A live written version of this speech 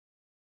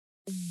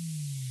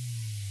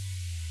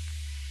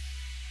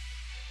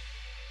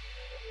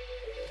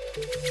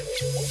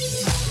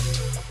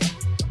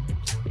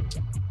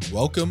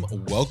Welcome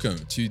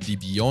to the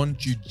Beyond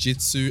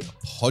Jiu-Jitsu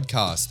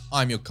podcast.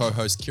 I'm your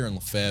co-host, Kieran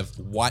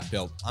Lefebvre, white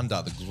belt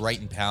under the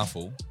great and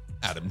powerful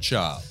Adam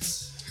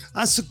Charles.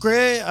 I'm so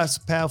great, I'm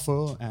so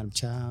powerful, Adam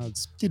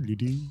Charles.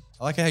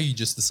 I like how you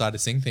just decide to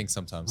sing things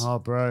sometimes. Oh,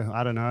 bro,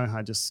 I don't know.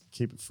 I just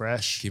keep it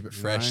fresh. Keep it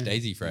fresh, you know?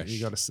 Daisy fresh.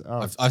 You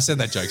gotta, I've said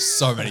that joke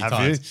so many Have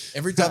times. you?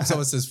 Every time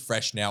someone says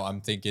fresh now,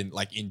 I'm thinking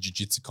like in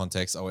jiu-jitsu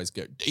context, I always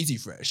go Daisy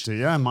fresh. Do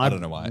you? I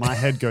don't know why. My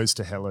head goes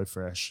to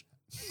HelloFresh.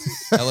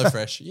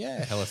 HelloFresh.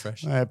 Yeah,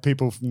 HelloFresh.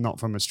 People not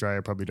from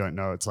Australia probably don't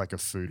know. It's like a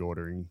food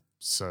ordering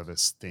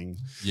service thing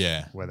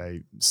Yeah. where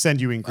they send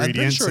you I'm pretty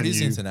ingredients. sure it and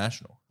is you,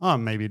 international. Oh,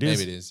 maybe it is.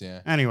 Maybe it is,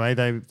 yeah. Anyway,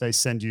 they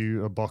send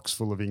you a box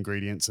full of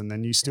ingredients and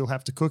then you still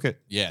have to cook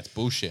it. Yeah, it's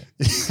bullshit.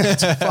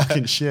 It's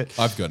fucking shit.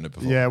 I've gotten it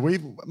before. Yeah,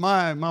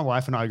 my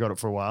wife and I got it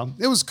for a while.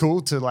 It was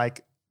cool to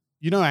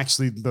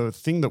actually the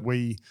thing that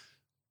we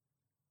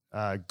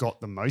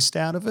got the most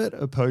out of it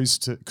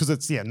opposed to, because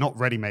it's, not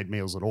ready-made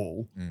meals at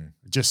all.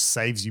 It just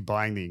saves you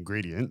buying the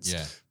ingredients.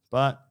 Yeah.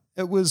 But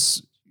it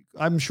was,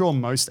 I'm sure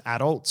most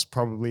adults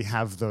probably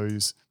have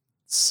those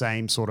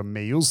same sort of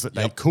meals that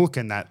they cook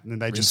and they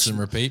Rinse just and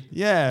repeat.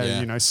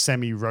 Yeah,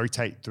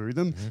 semi-rotate through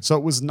them. Mm-hmm. So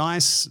it was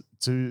nice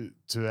to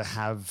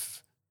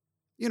have,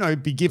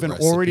 be given The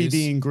already recipes.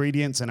 the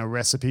ingredients and a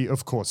recipe.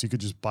 Of course, you could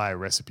just buy a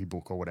recipe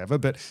book or whatever,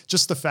 but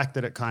just the fact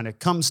that it kind of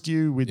comes to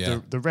you with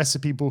the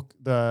recipe book,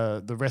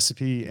 the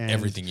recipe and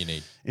Everything you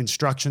need.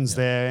 instructions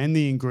there and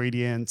the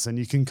ingredients, and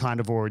you can kind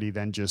of already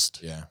then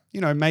just,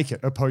 make it,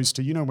 opposed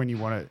to, when you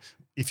want to,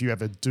 if you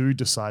ever do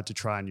decide to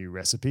try a new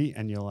recipe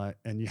and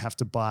you have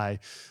to buy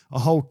a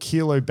whole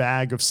kilo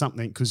bag of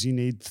something because you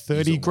need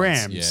 30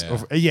 grams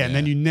of, and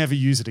then you never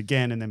use it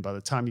again. And then by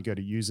the time you go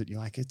to use it, you're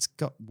like, it's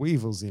got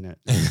weevils in it.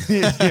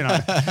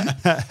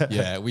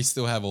 Yeah, we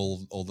still have all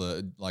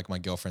the, like my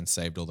girlfriend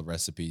saved all the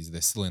recipes.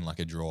 They're still in like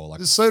a drawer.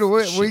 Like So do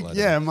we.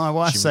 My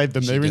wife saved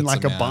them. They're in gets like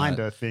a them out.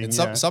 binder thing. And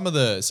some of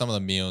the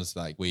meals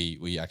like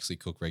we actually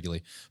cook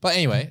regularly. But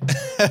anyway,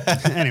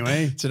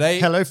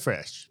 today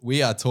HelloFresh.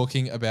 we are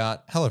talking about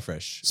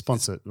HelloFresh.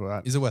 Sponsored,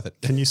 right? Is it worth it?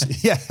 Can you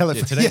see? Yeah,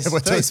 HelloFresh.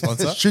 Today's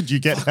sponsor. Should you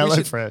get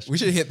HelloFresh? We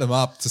should hit them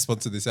up to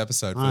sponsor this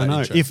episode. For I that know.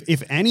 intro.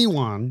 If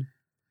anyone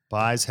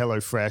buys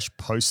HelloFresh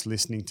post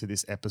listening to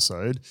this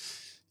episode,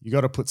 you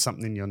got to put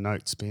something in your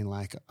notes being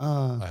like,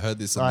 I heard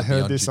this on the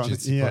Beyond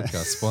Jiu-Jitsu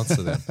podcast.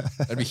 Sponsor them.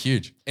 That'd be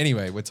huge.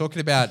 Anyway, we're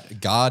talking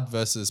about guard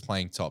versus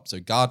playing top. So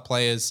guard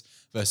players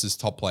versus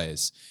top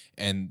players.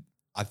 And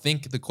I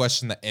think the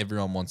question that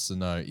everyone wants to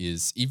know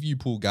is, if you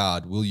pull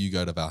guard, will you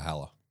go to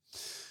Valhalla?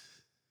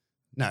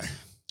 No.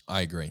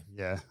 I agree.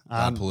 Yeah.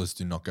 Guard pullers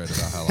do not go to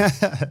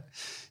Valhalla.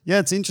 Yeah,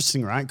 it's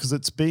interesting, right? Because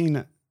it's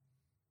been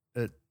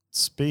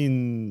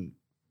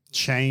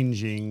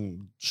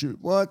changing.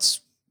 It's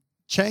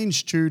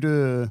changed due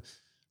to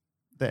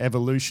the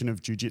evolution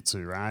of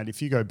jiu-jitsu, right? If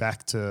you go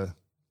back to,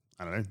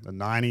 I don't know, the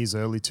 90s,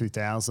 early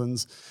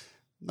 2000s,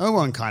 no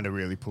one kind of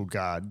really pulled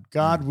guard.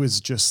 Guard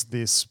was just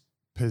this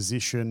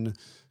position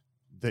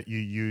that you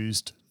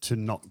used to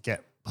not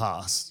get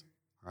past,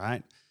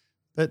 right?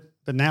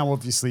 But now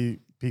obviously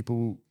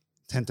people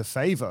tend to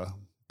favor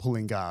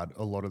pulling guard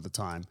a lot of the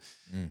time.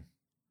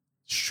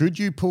 Should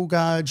you pull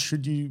guard?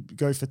 Should you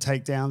go for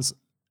takedowns?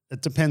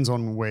 It depends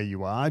on where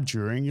you are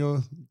during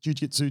your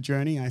jiu-jitsu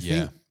journey, I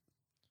think.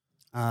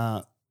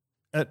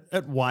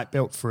 At white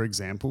belt, for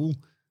example,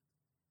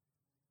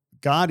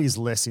 guard is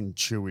less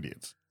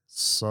intuitive.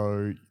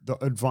 So the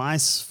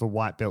advice for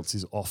white belts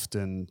is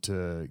often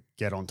to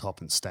get on top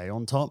and stay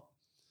on top.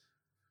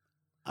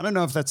 I don't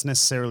know if that's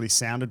necessarily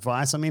sound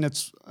advice. I mean,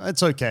 it's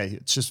okay.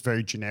 It's just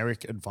very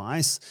generic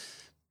advice.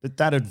 But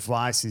that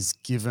advice is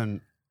given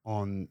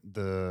on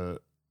the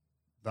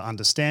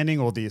understanding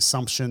or the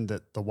assumption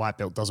that the white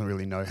belt doesn't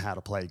really know how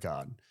to play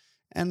guard.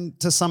 And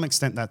to some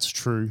extent, that's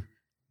true.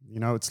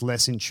 It's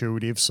less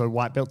intuitive. So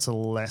white belts are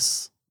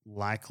less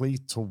likely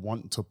to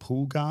want to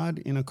pull guard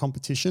in a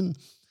competition.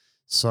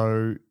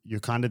 So you're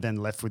kind of then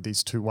left with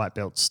these two white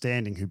belts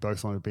standing who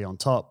both want to be on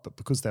top, but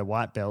because they're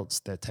white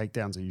belts, their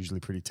takedowns are usually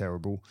pretty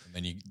terrible. And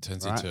then it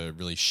turns into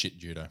really shit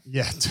judo.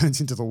 Yeah, it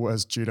turns into the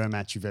worst judo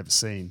match you've ever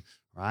seen,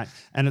 right?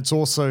 And it's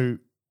also,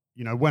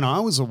 when I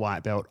was a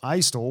white belt, I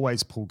used to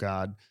always pull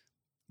guard,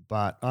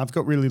 but I've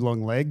got really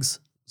long legs,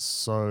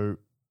 so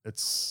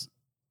it's,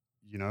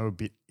 a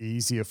bit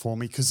easier for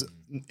me because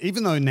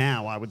even though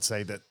now I would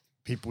say that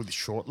people with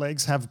short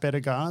legs have better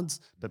guards,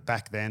 but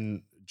back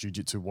then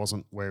jiu-jitsu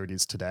wasn't where it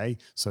is today.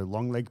 So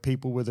long leg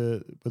people were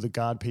the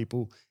guard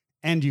people,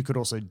 and you could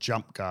also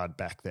jump guard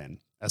back then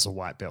as a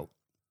white belt.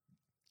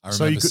 I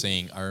remember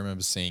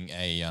seeing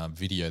a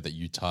video that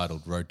you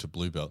titled "Road to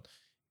Blue Belt,"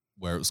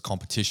 where it was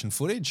competition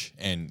footage,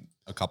 and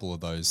a couple of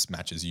those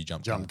matches you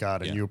jumped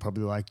guard, and you were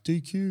probably like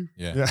DQ.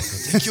 Yeah.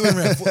 DQ in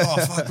ref.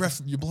 Oh fuck,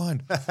 ref, you're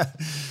blind.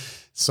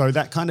 So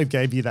that kind of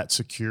gave you that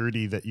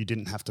security that you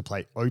didn't have to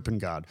play open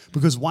guard,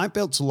 because white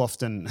belts will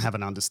often have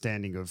an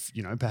understanding of,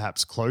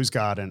 perhaps close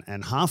guard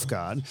and half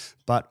guard,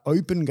 but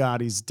open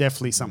guard is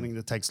definitely something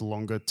that takes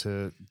longer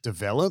to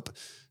develop.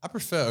 I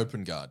prefer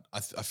open guard. I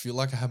feel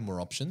like I have more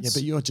options. Yeah,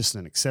 but you're just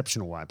an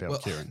exceptional white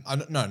belt, Kieran.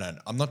 No.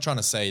 I'm not trying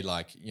to say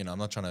I'm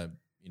not trying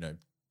to,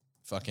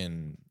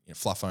 fucking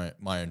fluff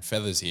my own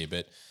feathers here,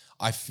 but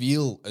I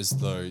feel as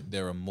though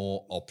there are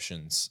more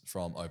options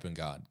from open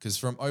guard, because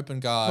from open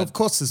guard, Well, of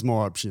course there's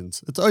more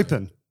options. It's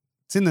open.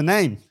 It's in the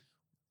name.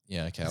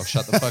 Yeah, okay, I'll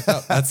shut the fuck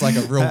up. That's like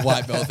a real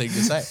white belt thing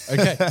to say.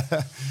 Okay.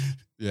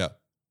 Yeah.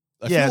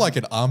 I feel like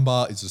an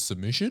armbar is a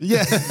submission.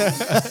 Yeah.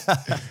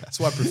 That's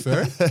why I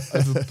prefer it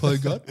over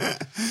playing guard.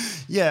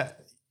 Yeah.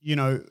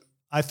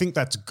 I think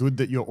that's good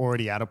that you're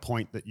already at a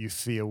point that you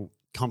feel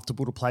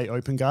comfortable to play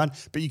open guard,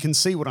 but you can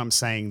see what I'm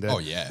saying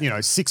that,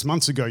 6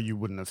 months ago, you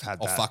wouldn't have had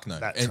that. Oh, fuck no.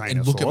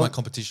 And look at my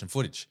competition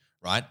footage,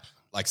 right?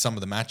 Like some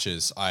of the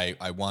matches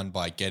I won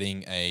by getting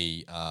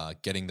the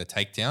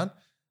takedown,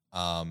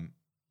 and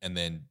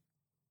then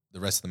the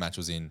rest of the match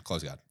was in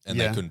close guard, and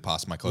they couldn't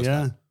pass my close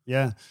guard.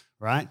 Yeah,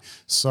 right.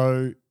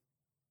 So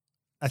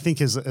I think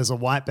as a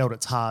white belt,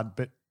 it's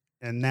hard,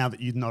 and now that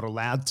you're not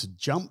allowed to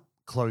jump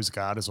close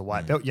guard as a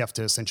white belt, you have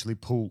to essentially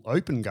pull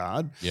open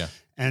guard. Yeah.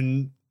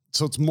 And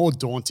so it's more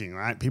daunting,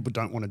 right? People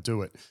don't want to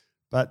do it.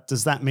 But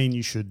does that mean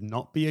you should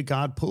not be a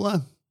guard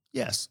puller?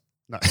 Yes.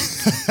 No.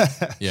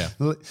 Yeah.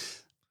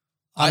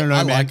 I don't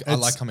know, man. I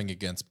like coming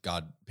against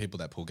people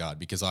that pull guard,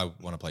 because I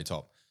want to play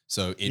top.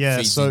 So it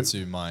feeds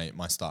into my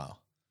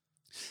style.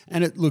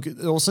 And it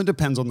also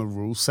depends on the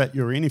rule set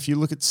you're in. If you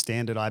look at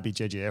standard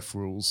IBJJF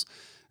rules,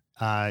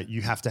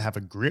 you have to have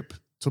a grip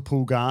to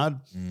pull guard.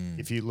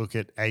 If you look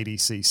at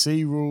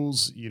ADCC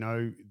rules,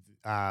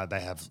 they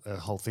have a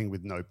whole thing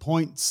with no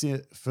points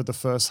for the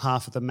first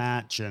half of the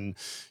match, and,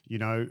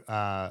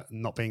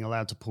 not being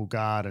allowed to pull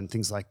guard and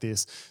things like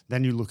this.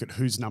 Then you look at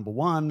who's number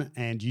one,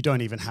 and you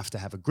don't even have to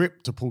have a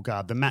grip to pull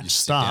guard. The match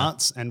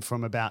starts, and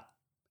from about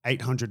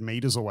 800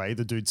 meters away,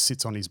 the dude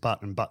sits on his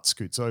butt and butt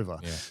scoots over.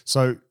 Yeah.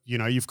 So,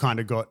 you've kind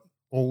of got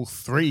all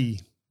three,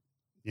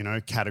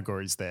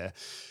 categories there.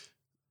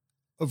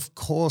 Of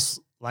course,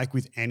 like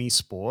with any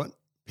sport,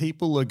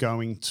 people are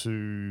going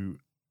to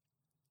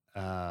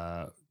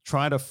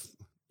try to,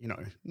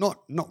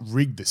 not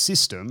rig the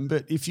system,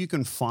 but if you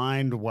can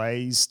find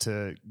ways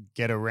to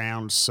get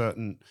around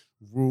certain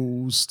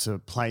rules to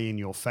play in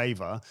your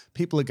favor,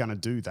 people are going to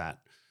do that,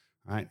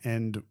 right?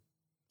 And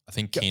I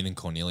think Keenan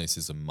Cornelius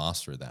is a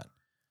master of that.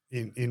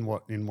 In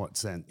what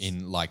sense?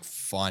 In like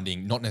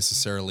finding, not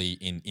necessarily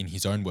in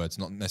his own words,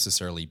 not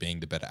necessarily being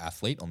the better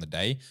athlete on the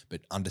day,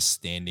 but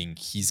understanding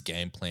his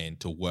game plan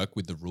to work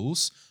with the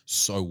rules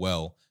so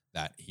well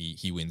that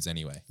he wins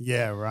anyway.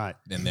 Yeah, right.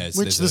 Then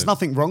there's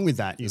nothing wrong with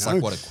that. It's like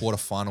a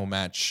quarterfinal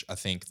match. I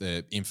think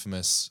the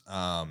infamous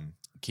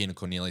Keenan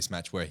Cornelius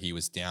match where he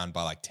was down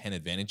by like 10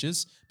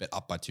 advantages, but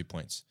up by 2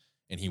 points.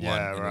 And he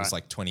won. And it was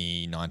like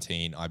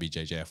 2019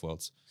 IBJJF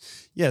Worlds.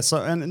 Yeah,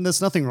 so and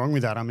there's nothing wrong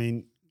with that. I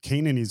mean,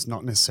 Keenan is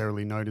not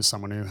necessarily known as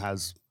someone who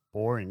has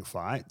boring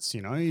fights.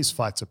 His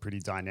fights are pretty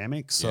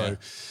dynamic. So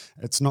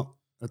it's not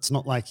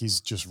like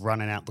he's just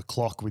running out the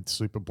clock with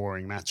super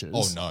boring matches.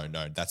 Oh,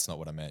 no, that's not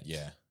what I meant.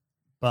 Yeah.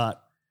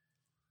 But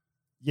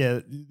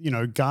yeah,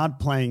 guard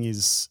playing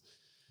is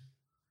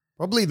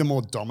probably the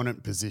more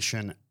dominant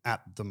position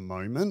at the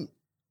moment,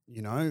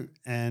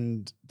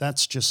 and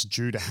that's just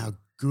due to how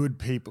good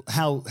people,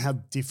 how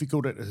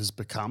difficult it has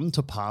become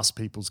to pass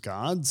people's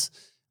guards,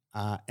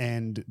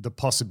 and the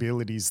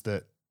possibilities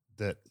that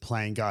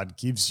playing guard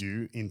gives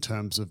you in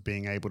terms of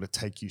being able to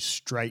take you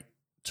straight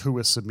to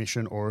a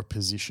submission or a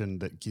position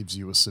that gives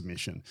you a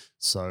submission.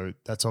 So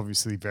that's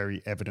obviously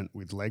very evident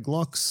with leg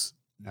locks,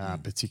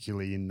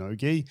 particularly in no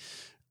gi,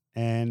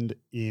 and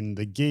in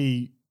the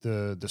gi,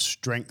 the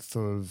strength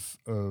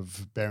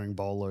of bearing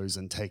bolos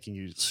and taking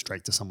you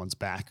straight to someone's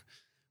back,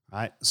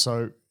 right?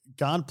 So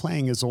guard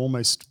playing has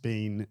almost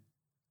been,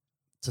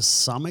 to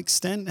some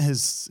extent,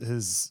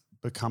 has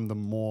become the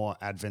more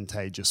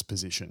advantageous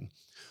position.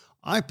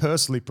 I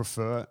personally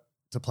prefer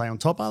to play on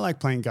top. I like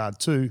playing guard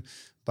too,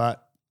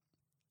 but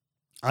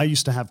I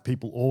used to have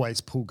people always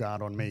pull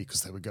guard on me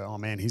because they would go, oh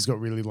man, he's got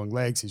really long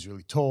legs, he's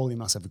really tall, he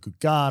must have a good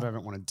guard, I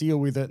don't want to deal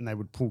with it. And they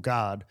would pull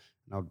guard,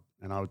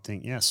 and I would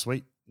think, yeah,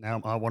 sweet. Now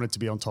I wanted to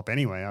be on top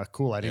anyway.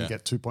 Cool, I didn't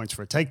get 2 points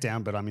for a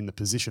takedown, but I'm in the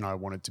position I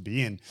wanted to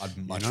be in. I'd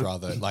much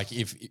rather, like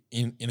if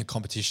in a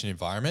competition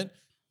environment,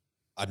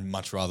 I'd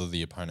much rather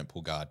the opponent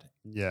pull guard.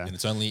 Yeah. And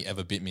it's only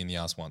ever bit me in the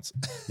ass once.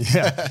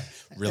 Yeah.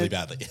 Really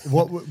badly.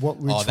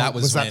 Was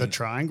that the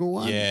triangle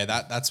one? Yeah,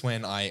 that's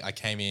when I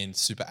came in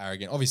super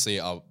arrogant. Obviously,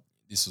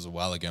 this was a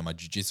while ago. My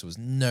jiu-jitsu was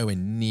nowhere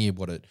near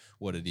what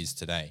it is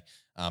today.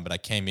 But I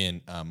came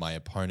in, my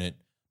opponent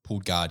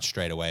pulled guard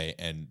straight away,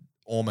 and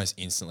almost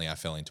instantly I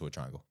fell into a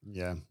triangle.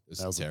 Yeah,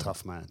 that was terrible. A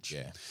tough match.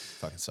 Yeah,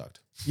 fucking sucked.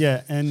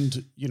 Yeah,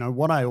 and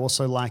what I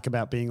also like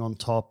about being on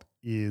top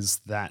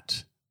is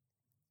that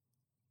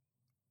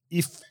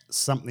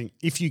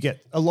if you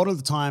get, a lot of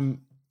the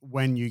time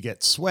when you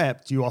get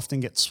swept, you often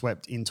get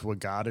swept into a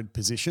guarded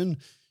position.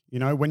 You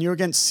know, when you're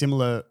against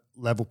similar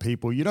level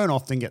people, you don't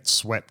often get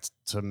swept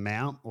to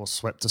mount or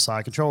swept to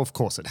side control. Of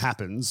course, it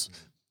happens.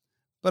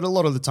 But a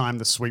lot of the time,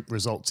 the sweep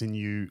results in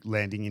you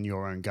landing in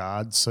your own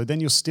guard. So then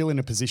you're still in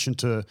a position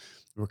to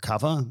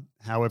recover.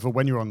 However,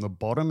 when you're on the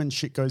bottom and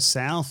shit goes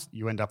south,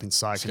 you end up in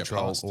side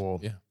control. Or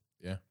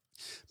yeah.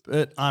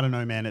 But I don't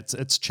know, man.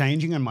 It's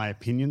changing, and my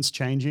opinion's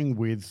changing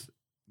with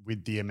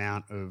the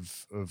amount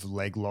of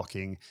leg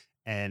locking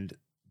and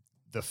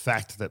the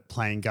fact that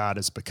playing guard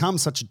has become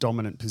such a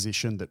dominant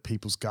position that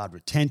people's guard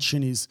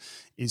retention is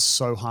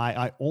so high.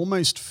 I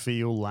almost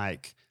feel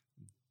like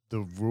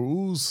the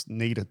rules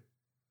need a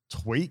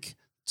tweak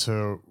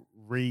to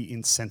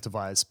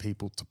re-incentivize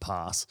people to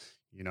pass,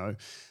 you know,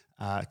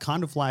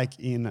 kind of like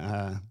in,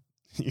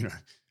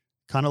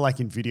 kind of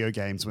like in video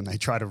games when they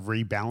try to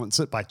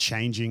rebalance it by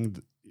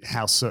changing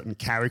how certain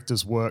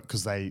characters work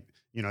because they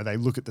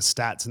look at the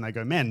stats and they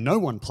go, man, no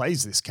one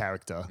plays this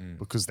character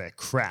because they're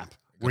crap.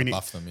 We need to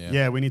buff them,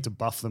 we need to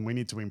buff them. We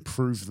need to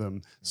improve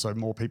them so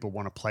more people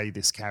want to play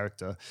this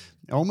character.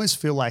 I almost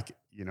feel like,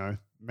 you know,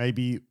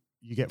 maybe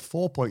you get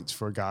 4 points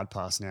for a guard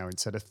pass now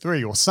instead of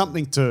 3 or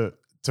something to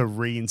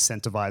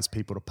re-incentivize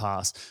people to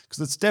pass, because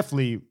it's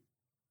definitely,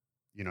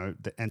 you know,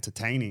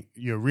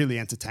 really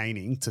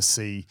entertaining to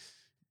see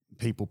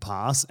people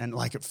pass, and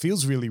like it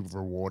feels really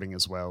rewarding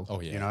as well.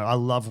 Oh yeah. You know, I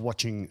love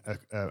watching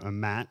a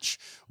match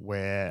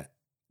where,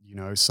 you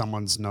know,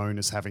 someone's known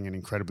as having an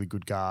incredibly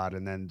good guard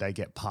and then they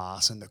get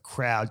past and the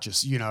crowd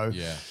just, you know,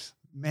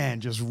 man,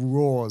 just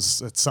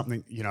roars. It's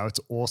something, you know, it's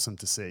awesome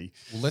to see.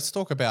 Well, let's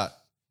talk about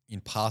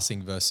in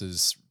passing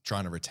versus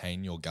trying to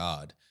retain your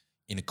guard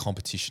in a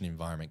competition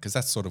environment, because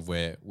that's sort of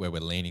where we're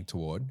leaning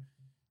toward.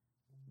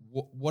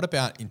 What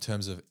about in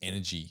terms of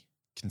energy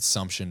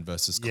consumption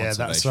versus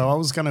conservation? So I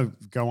was going to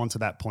go on to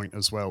that point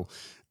as well.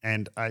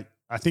 And I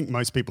think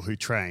most people who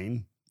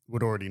train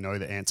would already know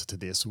the answer to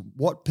this.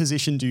 What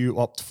position do you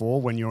opt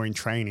for when you're in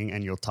training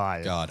and you're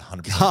tired? Guard,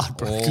 100%. Guard,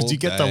 bro, because you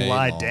get to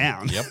lie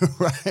down. Yep.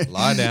 Right?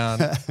 Lie down.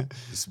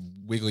 Just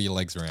wiggle your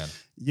legs around.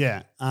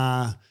 Yeah.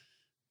 I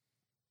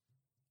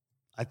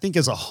think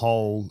as a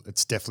whole,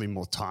 it's definitely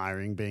more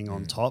tiring being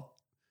on top.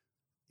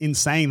 In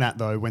saying that,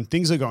 though, when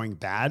things are going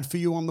bad for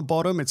you on the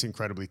bottom, it's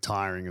incredibly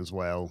tiring as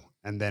well.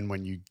 And then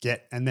when you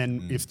get, and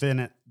then if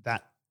then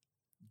that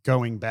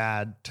going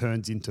bad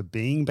turns into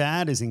being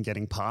bad, as in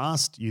getting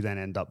past, you then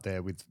end up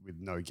there with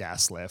no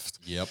gas left.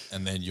 Yep.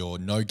 And then you're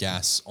no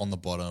gas on the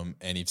bottom.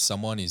 And if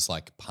someone is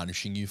like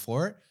punishing you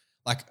for it,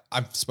 like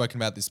I've spoken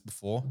about this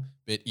before,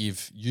 but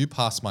if you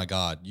pass my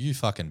guard, you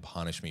fucking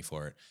punish me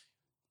for it.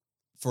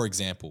 For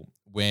example,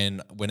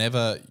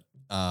 whenever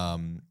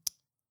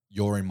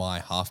you're in my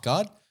half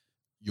guard,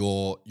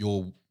 your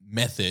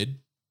method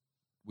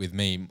with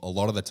me a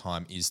lot of the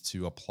time is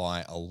to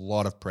apply a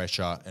lot of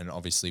pressure and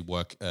obviously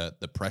work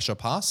the pressure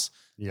pass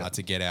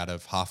to get out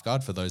of half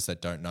guard. For those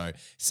that don't know,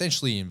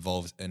 essentially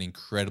involves an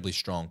incredibly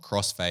strong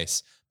cross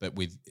face, but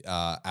with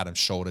Adam's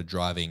shoulder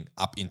driving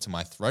up into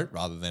my throat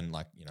rather than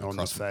like, you know, on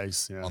the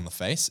face. Yeah. On the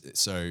face.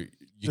 So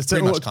you it's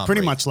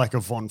pretty much much like a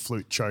Von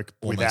Flute choke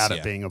without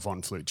it being a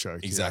Von Flute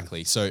choke. Exactly.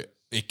 Yeah. So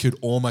it could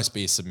almost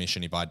be a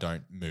submission if I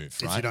don't move,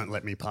 right? If you don't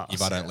let me pass.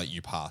 If I don't let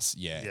you pass,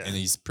 yeah. And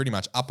he's pretty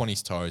much up on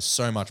his toes,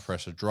 so much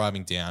pressure,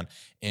 driving down.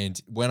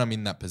 And when I'm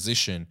in that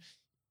position,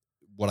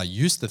 what I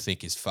used to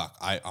think is, fuck,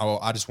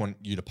 I just want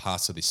you to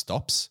pass so this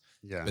stops.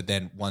 Yeah. But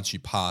then once you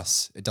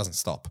pass, it doesn't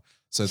stop.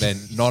 So then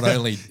not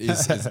only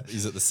is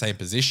it the same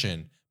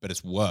position, but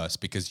it's worse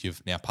because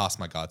you've now passed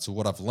my guard. So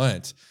what I've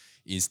learned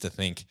is to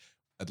think,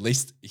 at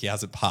least he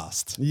hasn't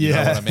passed. You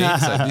know what I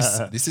mean?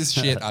 So this is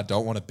shit. I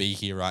don't want to be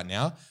here right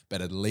now, but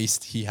at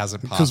least he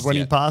hasn't passed. Because when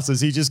he passes,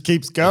 he just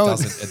keeps going.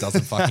 It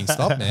doesn't fucking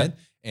stop, man.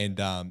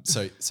 And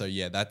so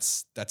yeah,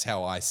 that's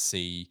how I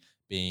see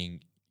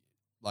being,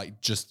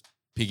 like, just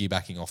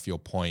piggybacking off your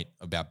point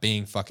about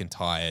being fucking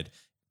tired,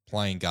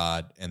 playing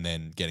guard, and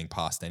then getting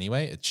passed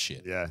anyway. It's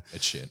shit. Yeah,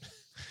 it's shit.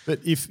 But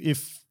if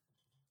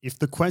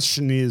the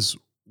question is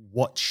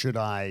what should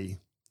I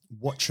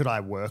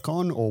work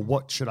on or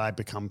what should I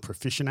become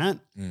proficient at?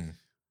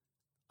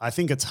 I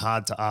think it's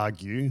hard to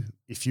argue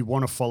if you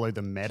want to follow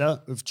the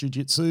meta of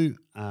jiu-jitsu.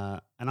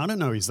 And I don't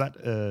know, is that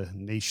a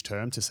niche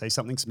term to say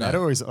something's meta,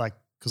 or is it like,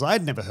 because I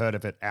had never heard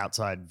of it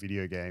outside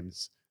video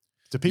games.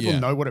 Do people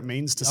know what it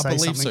means to say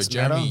something's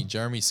meta? I believe so.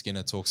 Jeremy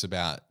Skinner talks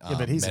about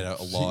meta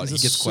a lot. He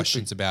gets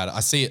questions about it.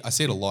 I see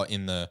it a lot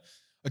in the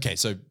 – okay,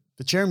 so –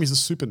 but Jeremy's a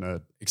super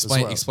nerd.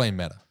 Explain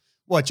meta.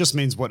 Well, it just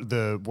means what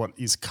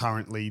is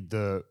currently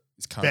the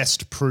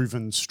best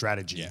proven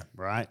strategy,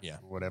 right? Yeah.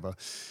 Whatever.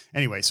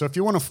 Anyway, so if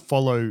you want to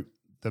follow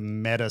the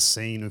meta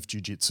scene of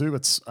jiu-jitsu,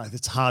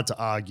 it's hard to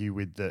argue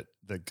with that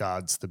the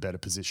guard's the better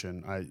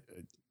position.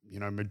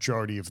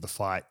 Majority of the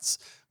fights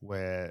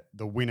where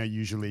the winner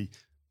usually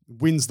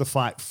wins the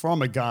fight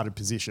from a guarded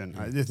position.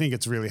 I think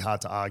it's really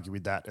hard to argue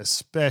with that,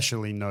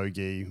 especially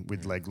no-gi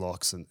with leg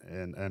locks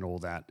and all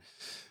that.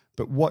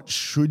 But what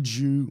should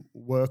you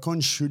work on?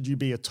 Should you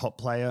be a top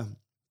player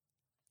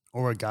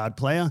or a guard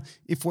player?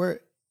 If we're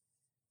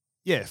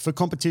yeah, for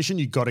competition,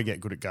 you got to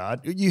get good at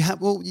guard.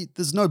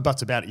 There's no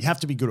buts about it. You have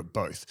to be good at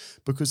both,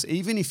 because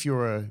even if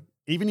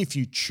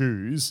you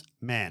choose,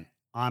 man,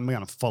 I'm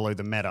going to follow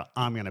the meta,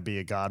 I'm going to be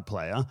a guard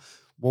player.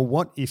 Well,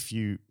 what if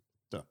you're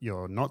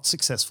not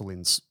successful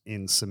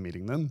in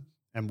submitting them?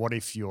 And what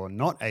if you're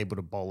not able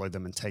to bolo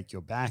them and take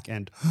your back,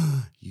 and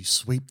you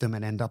sweep them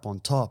and end up on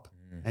top,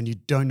 and you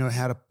don't know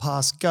how to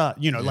pass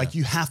guard? Like,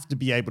 you have to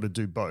be able to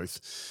do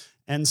both.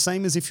 And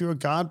same as if you're a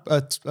guard,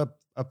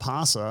 a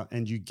passer,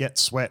 and you get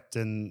swept,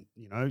 and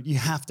you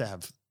have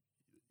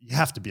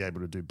to be able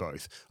to do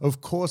both.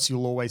 Of course,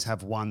 you'll always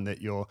have one that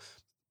you're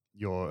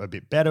a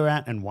bit better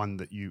at and one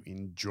that you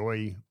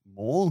enjoy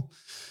more.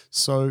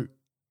 So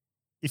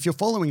if you're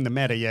following the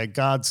meta, yeah,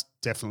 guard's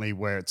definitely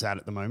where it's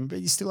at the moment, but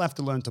you still have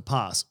to learn to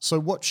pass. So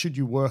what should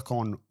you work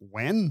on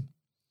when?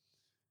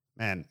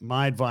 Man,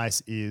 my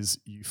advice is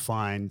you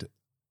find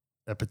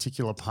a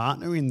particular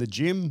partner in the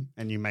gym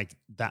and you make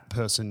that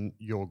person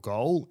your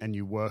goal and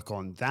you work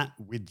on that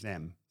with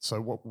them. So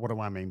what do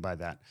I mean by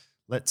that?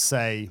 Let's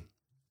say,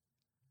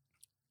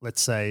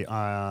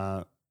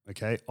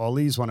 okay,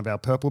 Ollie's one of our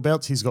purple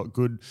belts. He's got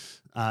good,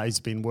 he's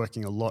been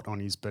working a lot on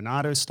his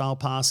Bernardo style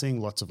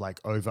passing, lots of like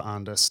over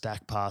under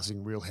stack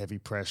passing, real heavy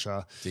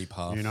pressure. Deep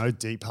half.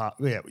 Deep half.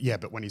 Yeah,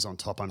 but when he's on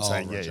top, I'm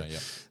saying, Roger, yeah.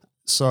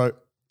 So,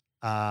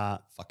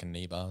 fucking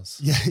knee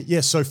bars.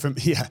 Yeah. So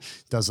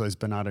does those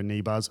Bernardo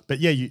knee bars. But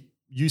yeah,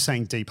 you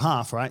saying deep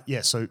half, right?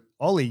 Yeah. So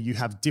Ollie, you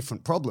have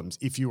different problems.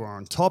 If you are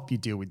on top, you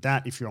deal with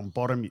that. If you're on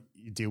bottom,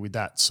 you deal with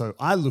that. So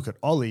I look at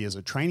Ollie as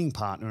a training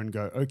partner and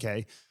go,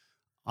 okay,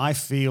 I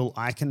feel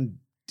I can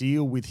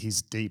deal with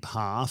his deep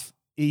half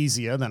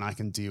easier than I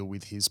can deal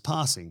with his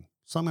passing.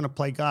 So I'm going to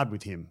play guard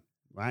with him,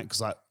 right?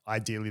 Because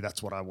ideally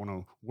that's what I want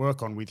to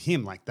work on with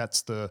him. Like,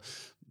 that's the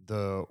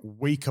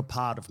weaker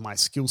part of my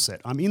skill set.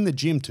 I'm in the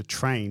gym to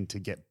train to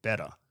get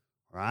better,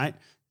 right?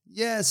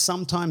 Yeah,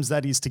 sometimes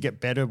that is to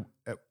get better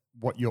at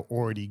what you're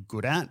already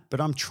good at,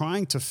 but I'm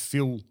trying to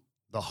fill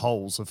the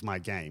holes of my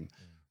game,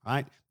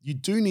 right? You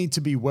do need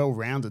to be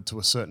well-rounded to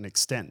a certain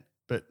extent,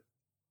 but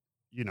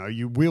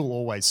you will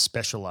always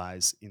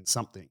specialize in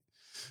something.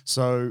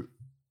 So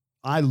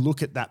I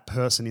look at that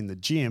person in the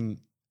gym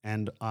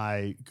and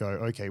I go,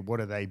 okay, what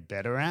are they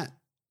better at?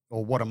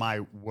 Or what am I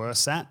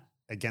worse at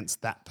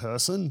against that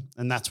person?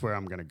 And that's where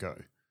I'm going to go.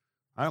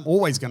 I'm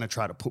always going to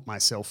try to put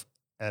myself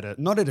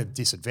not at a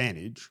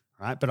disadvantage,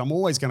 right? But I'm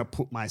always going to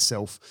put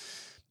myself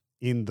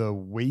in the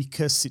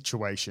weaker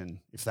situation,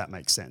 if that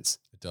makes sense.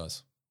 It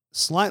does.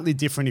 Slightly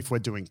different if we're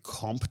doing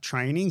comp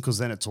training, because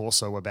then it's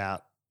also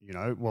about,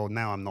 well,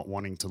 now I'm not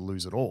wanting to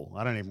lose at all.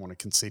 I don't even want to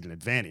concede an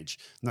advantage.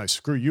 No,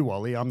 screw you,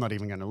 Ollie. I'm not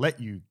even going to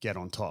let you get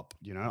on top.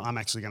 I'm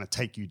actually going to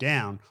take you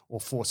down or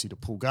force you to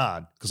pull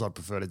guard, because I'd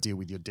prefer to deal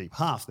with your deep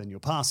half than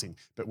your passing.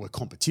 But we're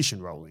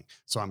competition rolling.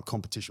 So I'm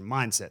competition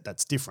mindset.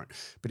 That's different.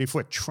 But if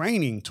we're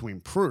training to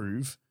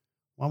improve,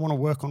 I want to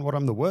work on what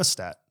I'm the worst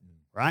at,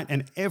 right?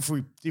 And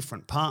every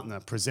different partner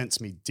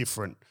presents me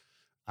different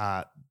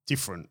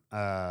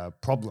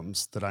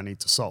problems that I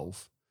need to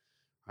solve.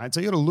 Right? So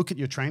you got to look at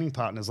your training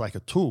partners like a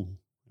tool,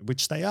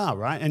 which they are,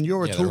 right? And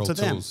you're a tool to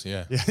them. Tools,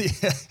 yeah.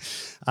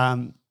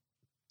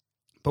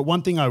 But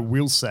one thing I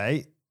will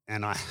say,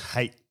 and I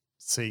hate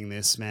seeing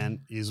this, man,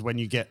 is when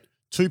you get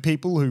two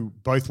people who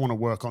both want to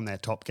work on their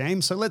top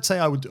game. So let's say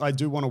I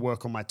do want to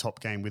work on my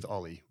top game with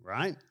Ollie,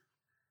 right?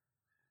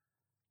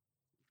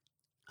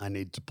 I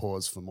need to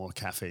pause for more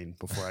caffeine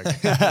before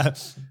I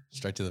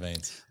straight to the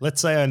veins.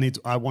 Let's say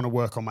I want to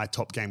work on my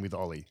top game with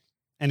Ollie.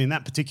 And in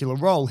that particular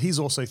role, he's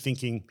also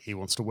thinking he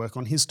wants to work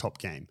on his top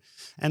game.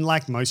 And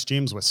like most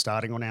gyms, we're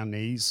starting on our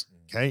knees,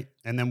 okay?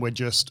 And then we're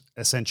just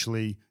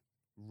essentially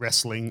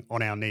wrestling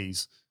on our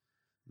knees.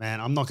 Man,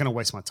 I'm not going to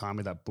waste my time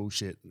with that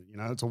bullshit.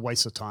 It's a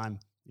waste of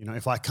time.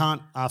 If I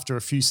can't, after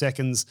a few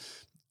seconds,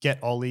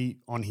 get Ollie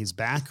on his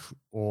back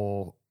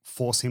or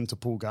force him to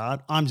pull guard,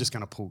 I'm just going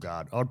to pull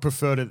guard. I'd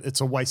prefer to,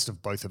 it's a waste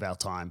of both of our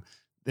time.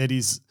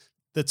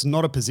 That's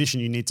not a position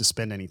you need to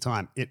spend any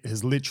time. It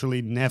has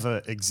literally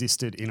never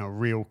existed in a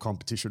real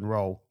competition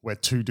role where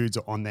two dudes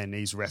are on their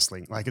knees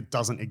wrestling. Like, it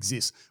doesn't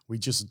exist. We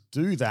just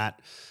do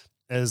that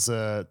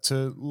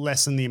to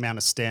lessen the amount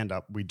of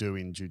stand-up we do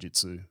in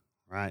jiu-jitsu,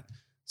 right?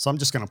 So I'm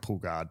just going to pull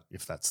guard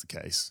if that's the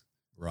case.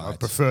 Right. I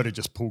prefer to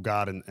just pull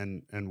guard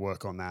and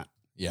work on that.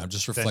 Yeah, I'm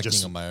just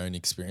reflecting on my own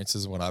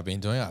experiences and what I've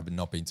been doing. I've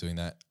not been doing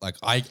that. Like,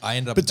 I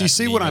end up. But do you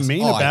see what I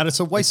mean about it's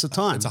a waste of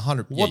time? It's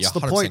 100. What's the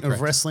point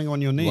of wrestling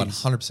on your knees?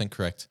 100%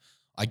 correct.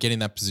 I get in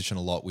that position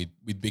a lot with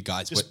big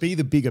guys. Just be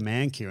the bigger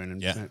man,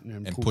 Kieran,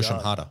 and push them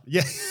harder.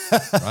 Yeah,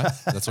 right.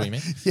 That's what you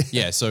mean.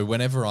 Yeah. So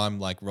whenever I'm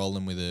like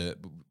rolling with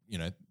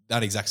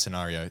that exact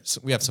scenario,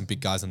 so we have some big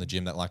guys in the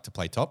gym that like to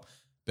play top,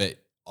 but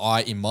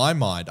in my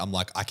mind, I'm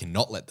like, I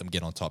cannot let them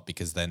get on top,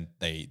 because then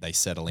they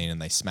settle in and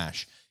they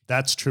smash.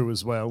 That's true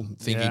as well.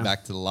 Thinking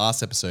back to the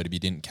last episode, if you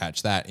didn't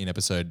catch that, in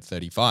episode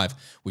 35,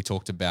 we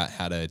talked about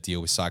how to deal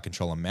with side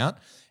control and mount.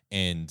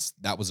 And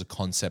that was a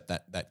concept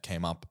that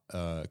came up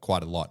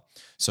quite a lot.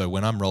 So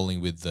when I'm rolling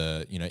with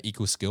the,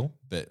 equal skill,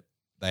 but,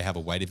 they have a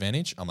weight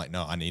advantage, I'm like,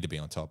 no, I need to be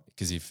on top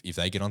because if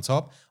they get on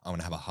top, I'm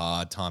gonna have a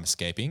hard time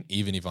escaping,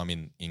 even if I'm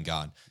in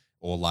guard.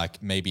 Or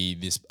like maybe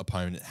this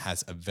opponent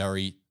has a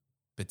very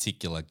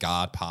particular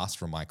guard pass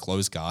from my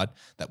closed guard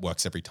that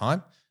works every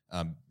time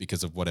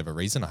because of whatever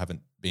reason. I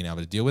haven't been able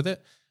to deal with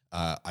it.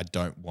 I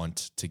don't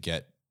want to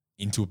get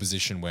into a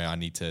position where I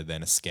need to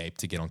then escape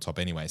to get on top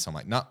anyway. So I'm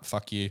like, nah,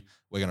 fuck you.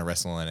 We're going to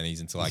wrestle on enemies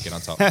until I get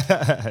on top.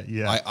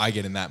 I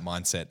get in that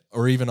mindset,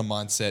 or even a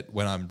mindset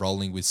when I'm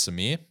rolling with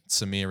Samir.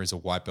 Samir is a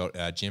white belt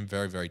at our gym,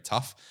 very, very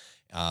tough.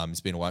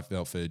 He's been a white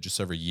belt for just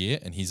over a year,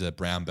 and he's a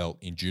brown belt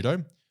in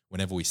judo.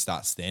 Whenever we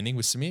start standing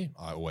with Samir,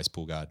 I always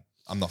pull guard.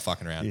 I'm not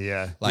fucking around.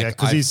 Yeah,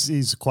 because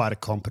he's quite a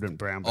competent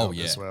brown belt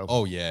as well.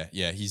 Oh yeah.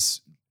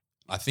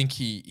 I think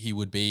he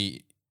would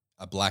be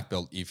a black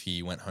belt if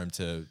he went home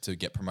to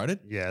get promoted.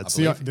 Yeah, it's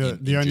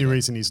the only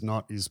reason he's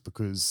not is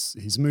because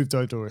he's moved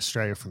over to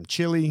Australia from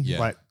Chile,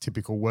 like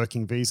typical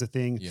working visa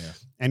thing. Yeah,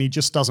 and he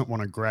just doesn't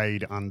want to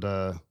grade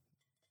under.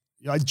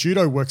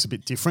 Judo works a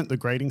bit different, the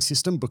grading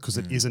system, because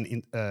it is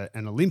an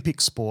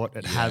Olympic sport.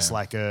 It has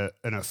like an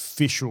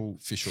official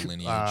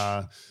lineage.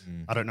 I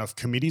don't know if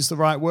committee is the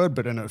right word,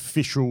 but an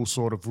official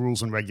sort of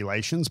rules and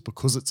regulations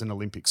because it's an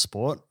Olympic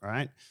sport,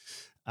 right?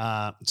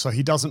 So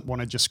he doesn't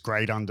want to just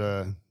grade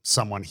under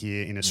someone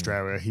here in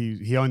Australia.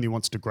 He only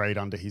wants to grade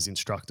under his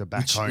instructor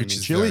back home in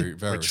Chile. Very,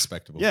 very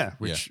respectable. Yeah,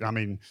 I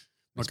mean,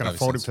 I'm not going to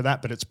fault him for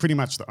that, but it's pretty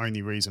much the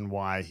only reason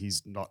why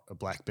he's not a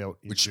black belt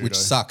in judo. Which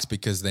sucks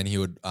because then he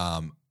would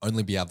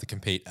only be able to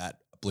compete at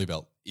blue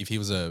belt. If he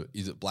was a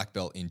black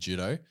belt in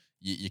judo,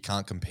 you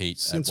can't compete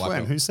Since at white when?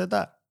 belt. Who said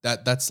that?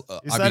 That's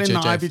Is that in the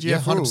IBJJF yeah,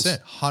 100%, rules?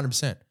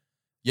 100%.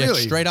 Yeah,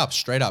 Really? straight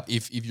up.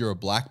 If you're a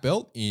black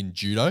belt in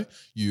judo,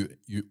 you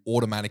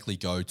automatically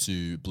go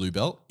to blue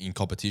belt in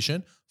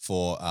competition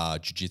for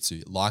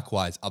jiu-jitsu.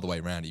 Likewise, other way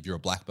around. If you're a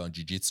black belt in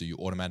jiu-jitsu, you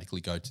automatically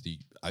go to the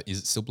is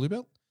it still blue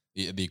belt?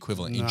 The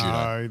equivalent in judo.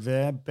 No,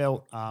 their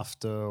belt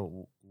after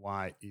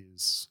white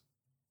is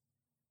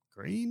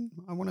green.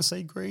 I want to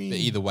say green. But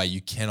either way,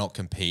 you cannot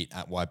compete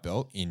at white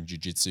belt in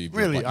jiu-jitsu.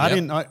 Really? I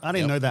didn't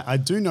know that. I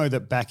do know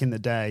that back in the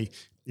day,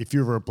 if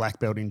you were a black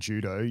belt in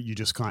judo, you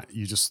just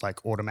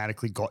like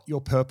automatically got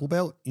your purple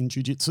belt in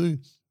jiu-jitsu.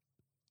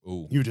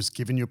 Ooh. You were just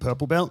given your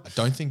purple belt. I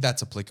don't think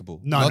that's applicable.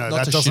 No, not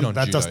that to shit on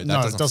doesn't.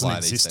 judo. It doesn't fly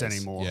exist these days.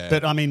 anymore. Yeah.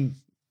 But I mean,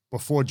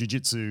 before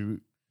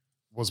jiu-jitsu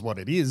was what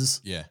it is.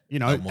 Yeah. You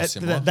know, more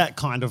similar. that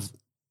kind of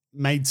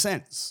made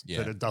sense, Yeah.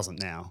 but it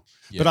doesn't now.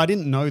 Yeah. But I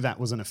didn't know that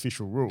was an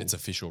official rule. It's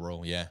official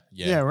rule. Yeah.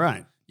 Yeah,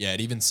 right. Yeah,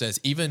 it even says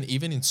even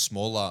in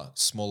smaller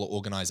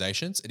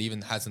organizations, it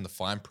even has in the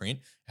fine print,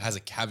 it has a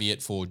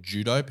caveat for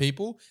judo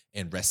people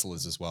and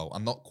wrestlers as well.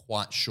 I'm not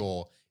quite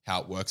sure how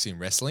it works in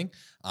wrestling.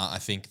 I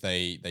think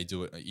they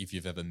do it if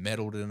you've ever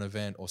medaled at an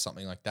event or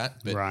something like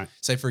that. But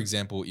say for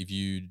example, if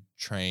you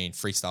train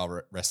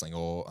freestyle wrestling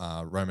or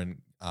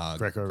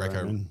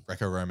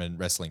Greco-Roman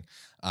wrestling,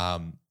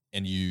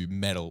 and you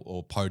medal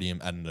or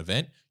podium at an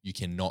event, you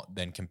cannot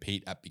then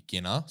compete at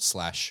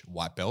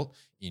beginner/white belt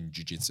in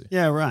jiu-jitsu.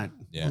 Yeah, right.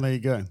 Yeah. Well, there you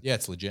go. Yeah,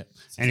 it's legit.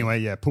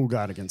 Anyway, pull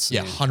guard against.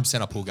 Yeah, 100%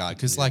 I pull guard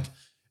because like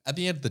at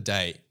the end of the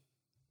day,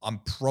 I'm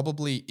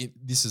probably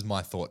this is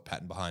my thought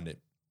pattern behind it.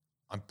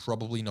 I'm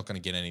probably not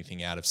going to get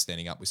anything out of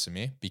standing up with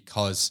Samir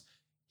because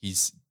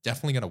he's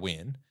definitely going to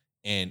win,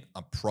 and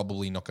I'm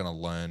probably not going to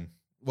learn.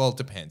 Well, it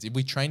depends. If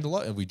we trained a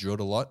lot and we drilled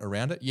a lot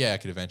around it, yeah, I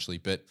could eventually.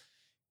 But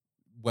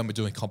when we're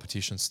doing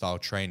competition style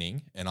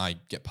training and I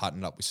get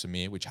partnered up with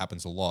Samir, which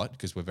happens a lot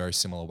because we're very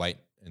similar weight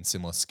and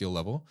similar skill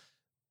level,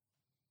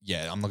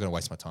 yeah, I'm not going to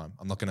waste my time.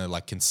 I'm not going to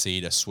like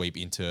concede a sweep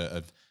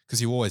into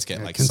because you always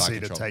get like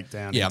side control. Concede a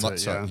takedown. Yeah, I'm not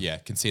sorry. Yeah,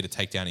 concede a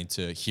takedown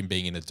into him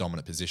being in a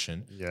dominant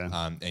position.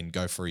 Yeah. And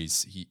go for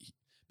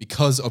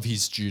because of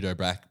his judo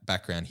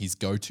background, his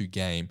go-to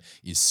game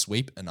is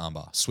sweep and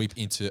armbar. Sweep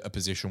into a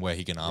position where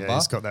he can armbar. Yeah,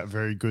 he's got that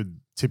very good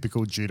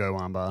typical judo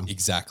armbar.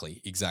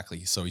 Exactly.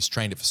 So he's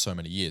trained it for so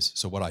many years.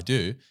 So what I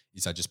do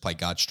is I just play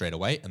guard straight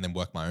away and then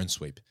work my own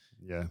sweep.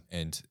 Yeah.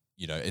 And,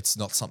 it's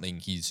not something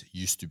he's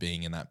used to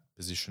being in that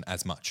position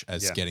as much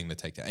as getting the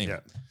takedown. Anyway,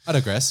 I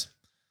digress.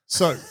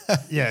 So,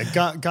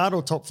 guard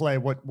or top flare,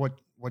 what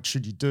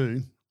should you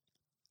do?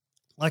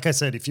 Like I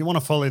said, if you want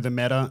to follow the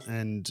meta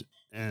and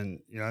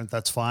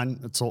that's fine.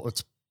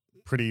 It's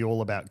pretty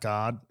all about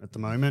guard at the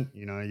moment.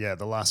 The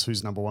last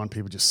who's number one,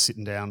 people just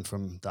sitting down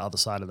from the other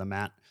side of the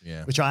mat.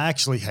 Yeah. Which I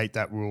actually hate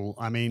that rule.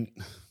 I mean,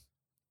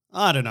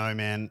 I don't know,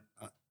 man.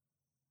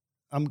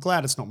 I'm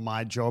glad it's not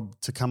my job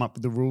to come up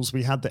with the rules.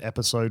 We had the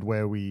episode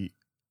where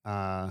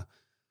I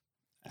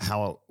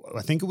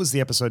think it was the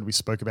episode we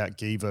spoke about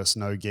gi versus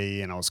no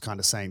gi, and I was kind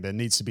of saying there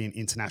needs to be an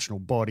international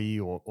body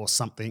or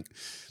something.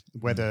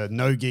 Whether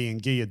no gi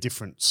and gi are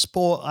different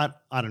sport,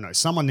 I don't know.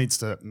 Someone needs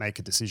to make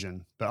a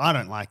decision, but I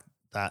don't like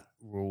that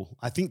rule.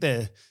 I think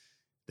there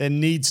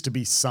needs to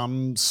be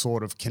some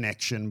sort of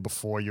connection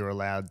before you're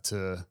allowed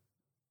to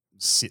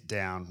sit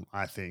down.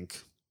 I think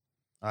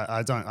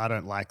I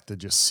don't like the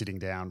just sitting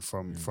down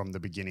from the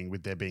beginning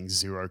with there being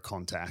zero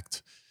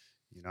contact.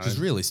 Because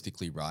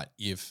realistically, right,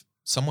 if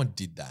someone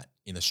did that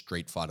in a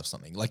street fight or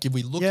something. Like if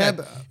we look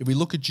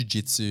at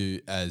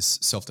jiu-jitsu as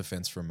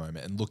self-defense for a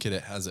moment and look at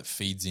it as it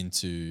feeds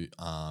into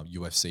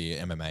UFC,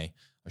 MMA,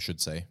 I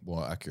should say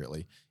more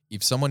accurately.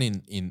 If someone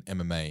in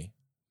MMA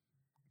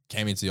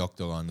came into the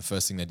octagon, the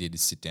first thing they did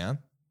is sit down,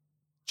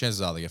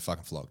 chances are they get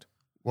fucking flogged.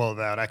 Well,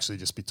 they would actually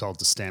just be told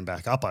to stand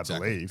back up, I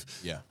believe.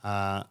 Yeah.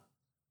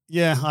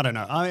 Yeah, I don't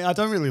know. I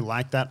don't really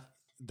like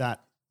that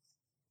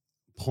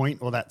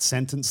point or that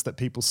sentence that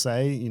people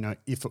say, you know,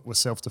 if it were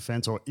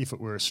self-defense or if it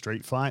were a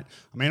street fight.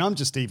 I mean, I'm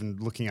just even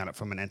looking at it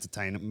from an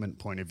entertainment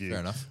point of view.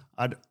 Fair enough.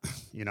 I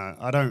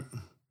don't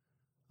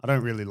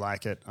really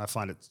like it. I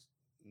find it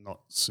not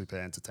super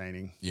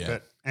entertaining. Yeah.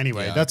 But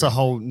anyway, that's a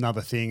whole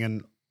nother thing.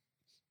 And,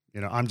 you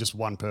know, I'm just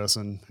one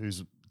person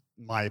who's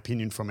my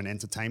opinion from an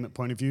entertainment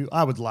point of view.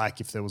 I would like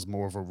if there was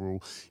more of a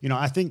rule. You know,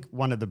 I think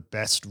one of the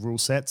best rule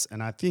sets,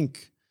 and I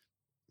think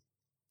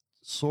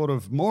sort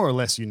of more or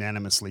less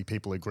unanimously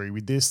people agree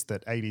with this,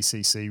 that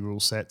ADCC rule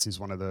sets is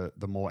one of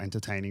the more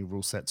entertaining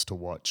rule sets to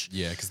watch.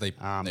 Yeah, because they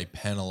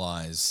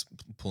penalize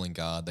pulling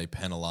guard, they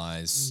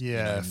penalize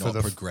not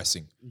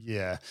progressing.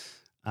 Yeah.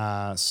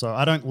 So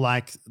I don't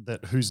like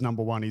that who's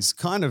number one is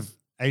kind of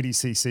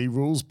ADCC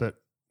rules, but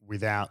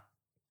without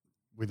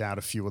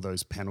a few of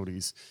those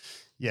penalties.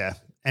 Yeah.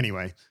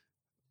 Anyway,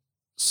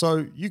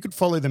 so you could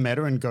follow the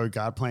meta and go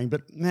guard playing,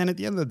 but man, at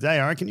the end of the day,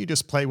 I reckon you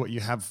just play what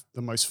you have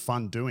the most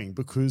fun doing,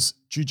 because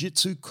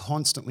jiu-jitsu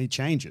constantly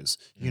changes.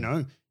 You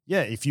know,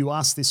 if you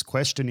ask this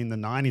question in the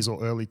 90s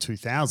or early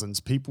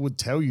 2000s, people would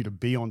tell you to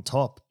be on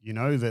top, you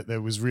know, that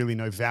there was really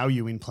no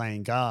value in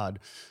playing guard.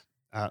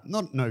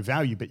 Not no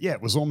value, but yeah,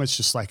 it was almost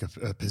just like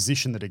a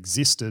position that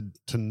existed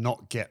to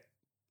not get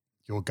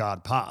your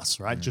guard pass,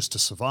 right? Just to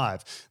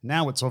survive.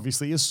 Now it's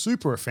obviously a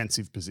super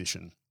offensive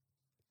position.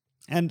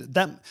 And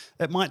that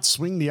might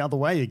swing the other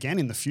way again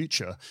in the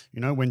future.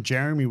 You know, when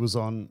Jeremy was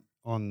on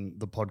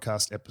the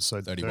podcast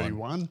episode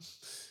 31,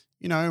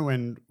 you know,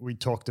 when we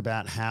talked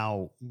about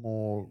how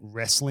more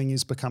wrestling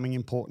is becoming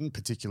important,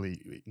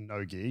 particularly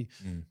no-gi,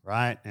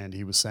 right? And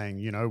he was saying,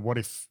 you know, what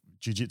if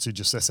jiu-jitsu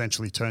just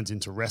essentially turns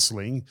into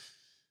wrestling?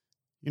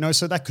 You know,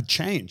 so that could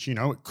change, you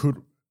know, it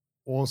could,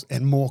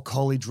 and more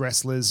college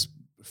wrestlers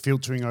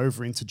filtering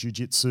over into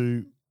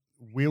jiu-jitsu.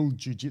 Will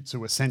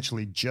jiu-jitsu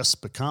essentially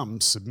just become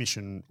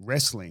submission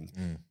wrestling,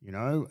 you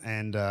know,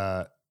 and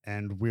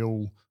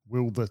will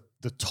the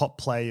top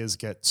players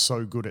get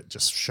so good at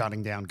just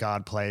shutting down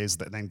guard players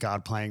that then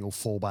guard playing will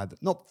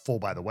not fall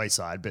by the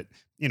wayside, but,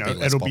 you know,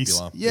 it'll be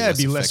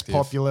less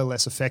popular,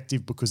 less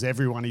effective, because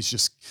everyone is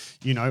just,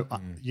 you know,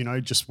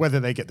 just whether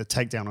they get the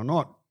takedown or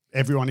not,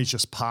 everyone is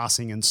just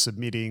passing and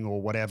submitting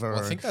or whatever.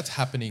 Well, I think that's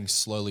happening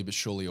slowly but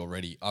surely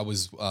already. I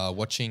was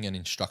watching an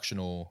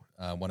instructional,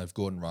 one of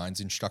Gordon Ryan's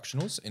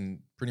instructionals, and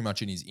pretty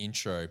much in his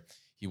intro,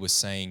 he was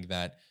saying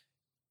that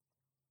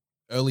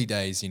early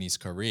days in his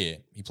career,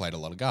 he played a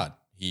lot of guard.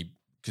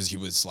 Because he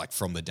was like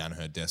from the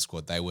Danaher Death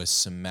Squad, they were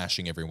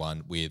smashing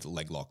everyone with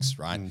leg locks,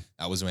 right?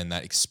 That was when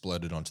that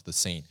exploded onto the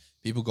scene.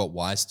 People got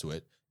wise to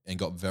it and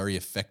got very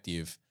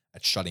effective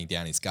at shutting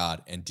down his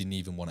guard and didn't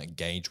even want to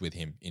engage with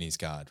him in his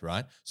guard,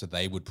 right? So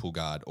they would pull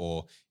guard,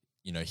 or,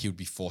 you know, he would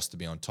be forced to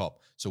be on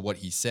top. So what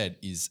he said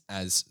is,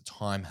 as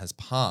time has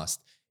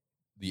passed,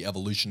 the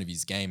evolution of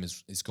his game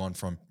is gone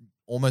from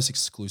almost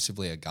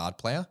exclusively a guard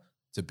player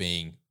to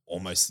being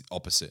almost the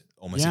opposite,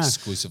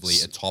 exclusively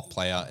a top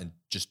player and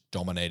just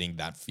dominating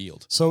that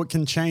field. So it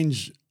can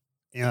change.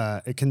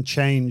 It can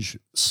change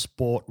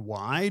sport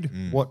wide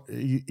what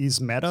is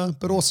meta,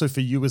 but also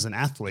for you as an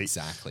athlete.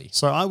 Exactly.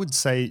 So I would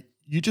say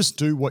you just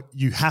do what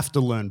you have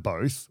to learn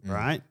both,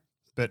 right?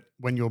 But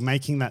when you're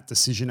making that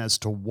decision as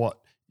to what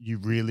you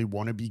really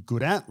want to be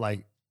good at,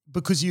 like,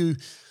 because you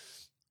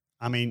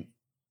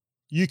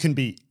can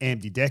be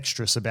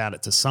ambidextrous about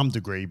it to some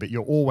degree, but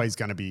you're always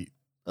going to be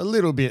a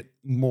little bit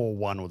more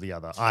one or the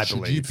other, I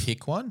believe. Should you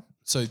pick one?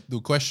 So the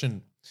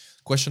question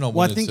I wanted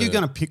Well, I think you're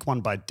going to pick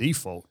one by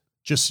default.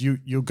 Just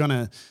you're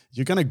gonna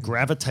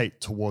gravitate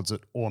towards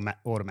it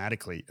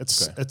automatically.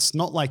 It's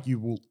not like you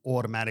will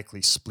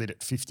automatically split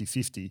it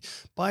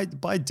 50-50.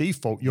 By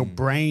default, your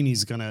brain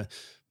is gonna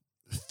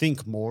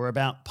think more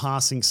about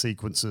passing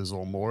sequences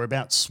or more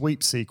about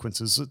sweep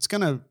sequences. It's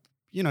gonna,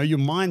 you know, your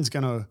mind's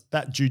gonna,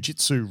 that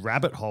jiu-jitsu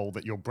rabbit hole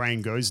that your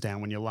brain goes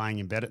down when you're lying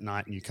in bed at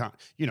night and you can't,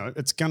 you know,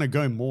 it's gonna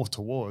go more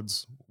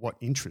towards what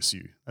interests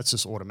you. That's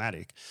just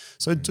automatic.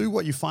 So do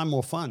what you find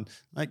more fun.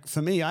 Like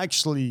for me,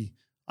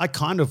 I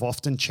kind of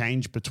often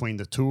change between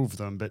the two of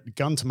them, but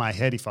gun to my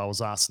head, if I was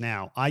asked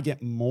now, I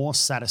get more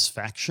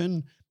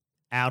satisfaction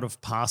out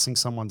of passing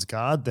someone's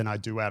guard than I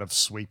do out of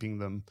sweeping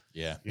them.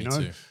 Yeah, you me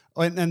know? too.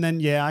 And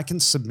then, I can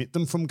submit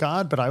them from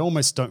guard, but I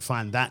almost don't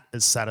find that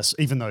as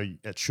satisfying, even though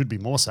it should be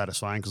more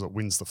satisfying because it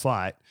wins the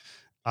fight.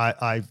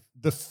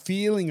 The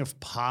feeling of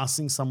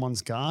passing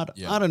someone's guard,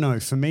 I don't know.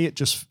 For me, it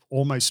just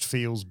almost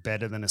feels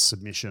better than a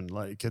submission.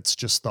 Like it's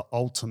just the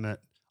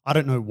ultimate. I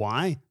don't know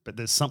why, but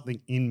there's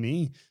something in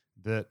me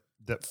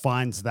that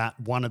finds that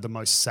one of the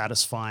most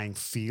satisfying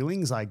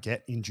feelings I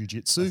get in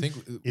jiu-jitsu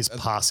is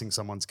passing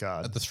someone's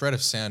guard. At the threat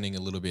of sounding a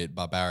little bit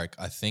barbaric,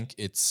 I think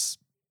it's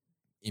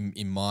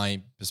in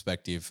my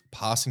perspective,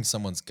 passing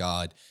someone's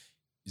guard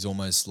is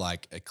almost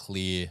like a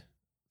clear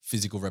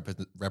physical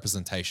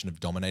representation of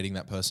dominating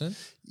that person.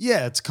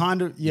 Yeah, it's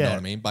kind of, You know what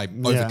I mean? By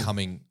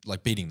overcoming,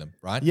 like beating them,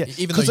 right? Yeah,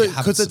 Even though you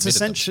haven't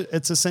submitted them.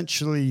 It's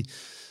essentially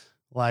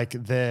like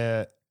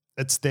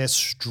it's their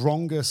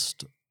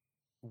strongest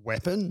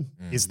weapon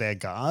is their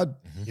guard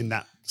in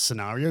that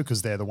scenario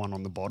because they're the one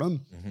on the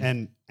bottom,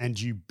 and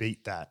you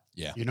beat that.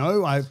 Yeah, you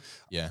know,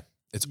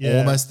 it's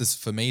almost this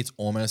for me. It's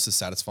almost as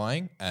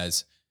satisfying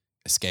as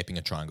escaping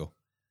a triangle.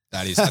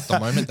 That is at the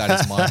moment.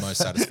 That is my most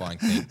satisfying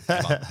thing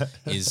ever,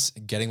 is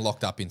getting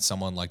locked up in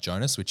someone like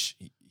Jonas, which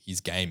his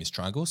game is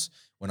triangles.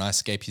 When I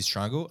escape his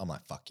triangle, I'm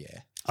like, fuck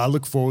yeah. I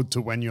look forward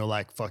to when you're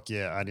like, fuck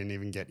yeah, I didn't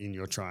even get in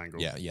your triangle.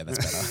 Yeah,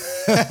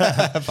 that's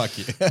better. Fuck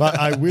you. But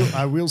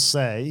I will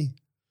say,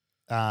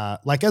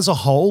 like as a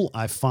whole,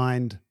 I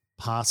find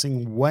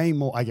passing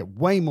I get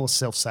way more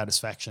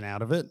self-satisfaction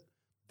out of it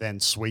than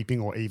sweeping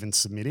or even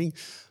submitting.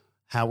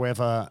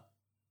 However,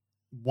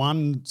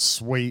 one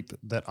sweep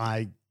that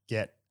I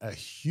get a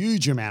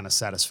huge amount of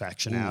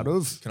satisfaction out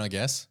of. Can I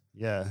guess?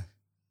 Yeah.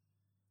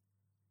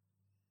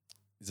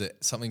 Is it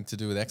something to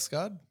do with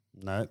X-Guard?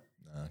 No.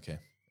 Okay.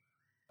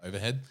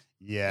 Overhead?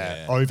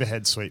 Yeah,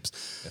 overhead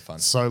sweeps. They're fun.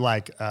 So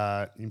like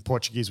in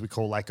Portuguese, we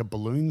call like a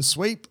balloon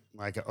sweep,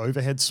 like an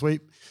overhead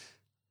sweep.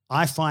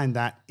 I find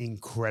that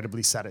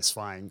incredibly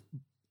satisfying.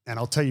 And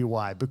I'll tell you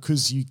why.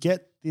 Because you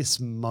get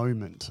this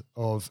moment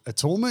of,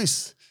 it's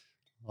almost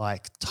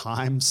like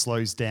time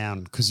slows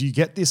down because you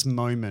get this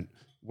moment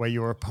where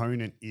your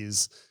opponent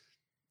is,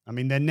 I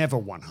mean, they're never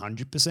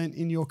 100%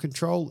 in your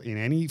control in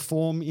any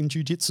form in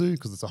jiu-jitsu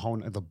because it's a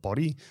whole other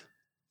body.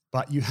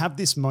 But you have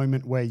this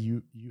moment where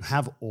you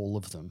have all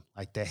of them.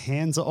 Like their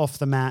hands are off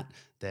the mat,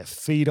 their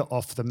feet are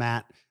off the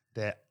mat,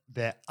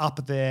 they're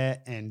up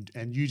there and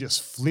you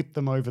just flip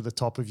them over the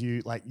top of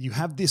you. Like you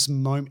have this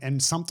moment,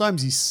 and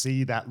sometimes you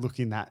see that look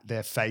in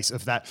their face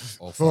of that,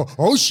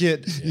 oh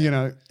shit, you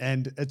know,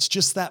 and it's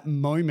just that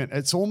moment.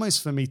 It's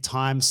almost for me,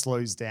 time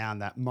slows down,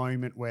 that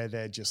moment where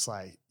they're just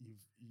like,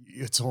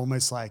 it's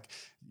almost like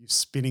you're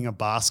spinning a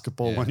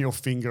basketball on your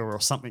finger or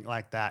something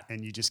like that.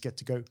 And you just get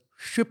to go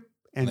shoop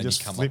and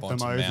just flip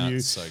them over you.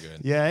 So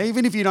good. Yeah,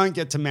 even if you don't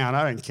get to mount,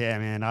 I don't care,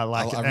 man. I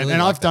like it. Really and like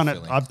I've done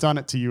feeling. it. I've done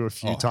it to you a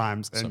few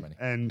times.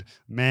 And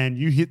man,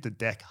 you hit the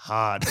deck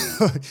hard.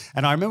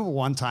 And I remember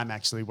one time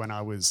actually when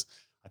I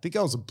think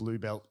I was a blue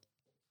belt.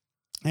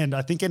 And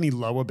I think any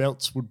lower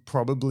belts would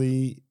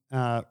probably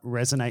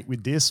resonate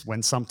with this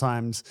when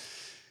sometimes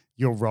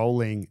you're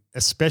rolling,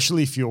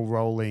 especially if you're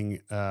rolling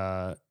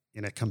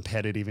in a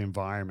competitive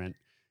environment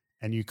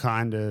and you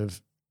kind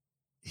of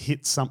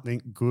hit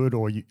something good,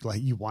 or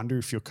you wonder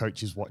if your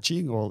coach is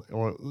watching, or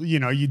you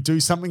know, you do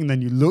something and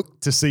then you look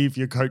to see if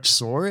your coach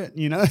saw it,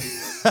 you know.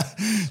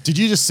 Did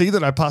you just see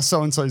that I passed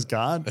so-and-so's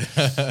guard?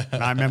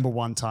 And I remember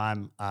one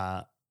time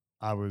I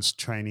was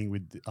training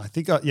with,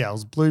 I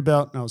was blue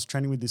belt and I was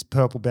training with this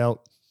purple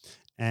belt,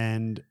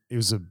 and it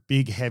was a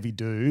big heavy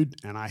dude,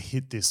 and I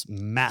hit this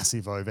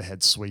massive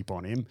overhead sweep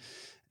on him,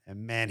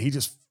 and man, he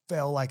just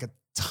fell like a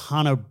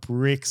ton of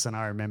bricks. And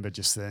I remember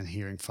just then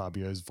hearing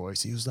Fabio's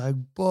voice. He was like,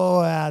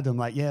 boy, Adam,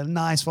 like, yeah,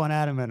 nice one,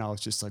 Adam. And I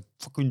was just like,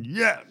 fucking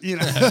yeah, you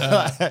know.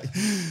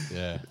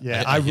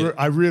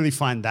 I really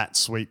find that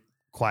sweep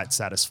quite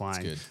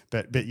satisfying.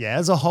 But yeah,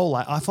 as a whole,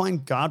 I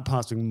find guard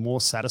passing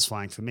more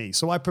satisfying for me.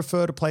 So I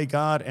prefer to play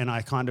guard, and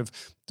I kind of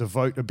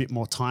devote a bit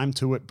more time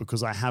to it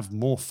because I have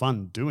more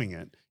fun doing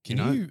it. Can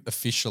you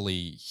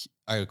officially,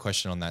 I have a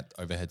question on that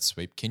overhead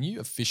sweep. Can you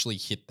officially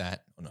hit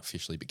that, or not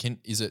officially, but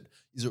is it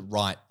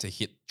right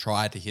to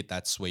try to hit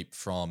that sweep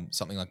from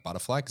something like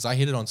butterfly? Because I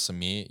hit it on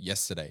Samir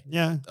yesterday.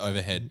 Yeah.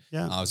 Overhead.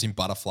 Yeah. I was in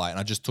butterfly and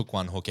I just took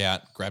one hook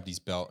out, grabbed his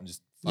belt and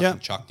just fucking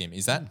chucked him.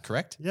 Is that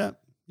correct? Yeah.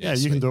 Yeah,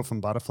 you can do it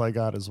from butterfly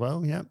guard as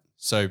well. Yeah.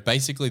 So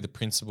basically the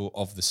principle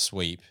of the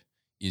sweep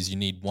is you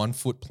need 1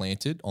 foot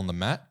planted on the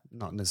mat.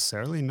 Not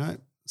necessarily, no.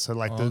 So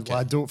like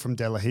I do it from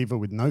De La Riva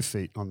with no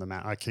feet on the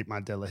mat. I keep my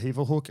De La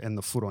Riva hook and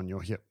the foot on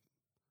your hip.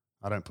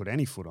 I don't put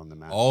any foot on the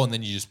mat. Oh, and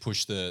then you just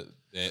push the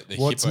hip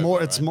it's over, more.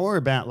 right? It's more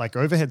about like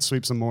overhead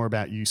sweeps are more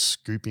about you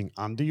scooping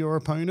under your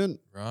opponent.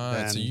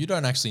 Right. So you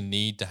don't actually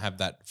need to have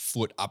that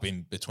foot up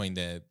in between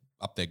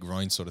up their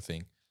groin sort of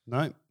thing.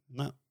 No.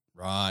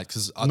 Right.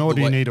 Because nor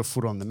do you need a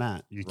foot on the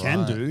mat. You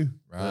can do.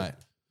 Right.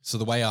 So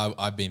the way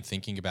I've been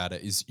thinking about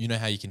it is, you know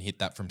how you can hit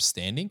that from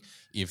standing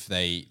if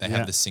they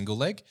have the single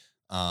leg.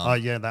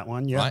 That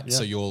one. Yeah. Right. Yeah.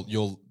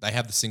 So they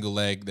have the single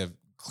leg. They've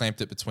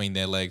clamped it between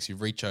their legs. You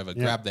reach over,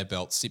 grab their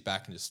belt, sit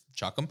back, and just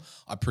chuck them.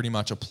 I pretty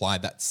much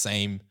applied that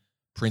same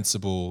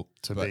principle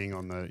to being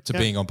on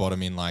being on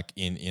bottom in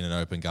an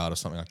open guard or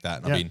something like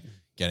that. And I've been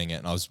getting it,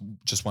 and I was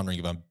just wondering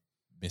if I'm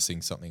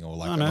missing something or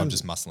if I'm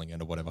just muscling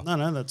it or whatever.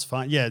 No, that's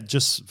fine. Yeah,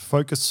 just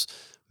focus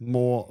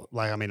more.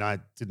 Like, I mean, I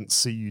didn't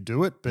see you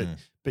do it,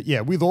 but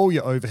yeah, with all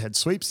your overhead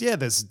sweeps,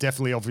 there's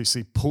definitely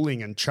obviously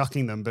pulling and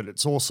chucking them, but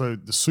it's also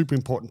the super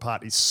important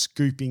part is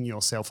scooping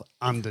yourself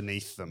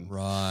underneath them.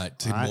 Right,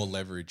 to more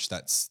leverage.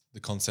 That's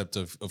the concept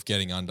of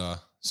getting under,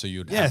 so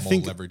you'd have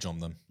more leverage on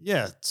them.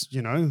 Yeah, it's,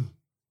 you know,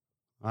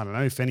 I don't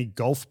know if any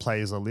golf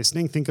players are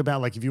listening. Think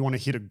about like if you want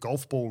to hit a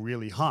golf ball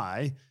really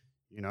high,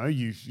 you know,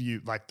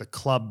 you like the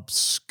club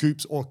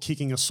scoops, or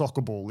kicking a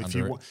soccer ball. If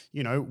you want,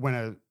 you know, when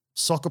a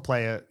soccer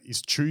player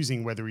is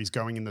choosing whether he's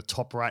going in the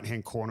top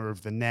right-hand corner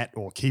of the net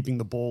or keeping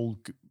the ball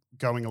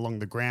going along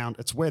the ground,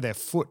 it's where their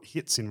foot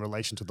hits in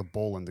relation to the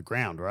ball and the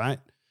ground, right?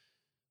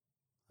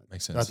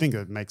 Makes sense. I think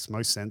it makes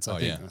most sense.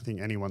 I think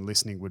anyone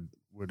listening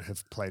would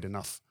have played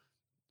enough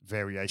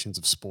variations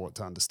of sport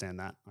to understand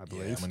that, I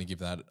believe. Yeah, I'm going to give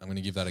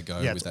that a go.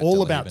 Yeah, with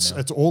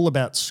it's all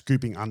about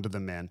scooping under the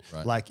man.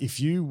 Right. Like if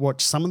you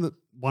watch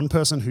one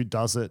person who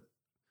does it,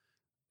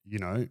 you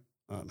know,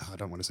 I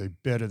don't want to say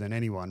better than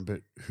anyone,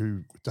 but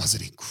who does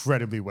it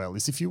incredibly well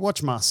is if you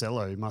watch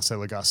Marcelo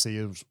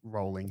Garcia's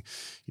rolling,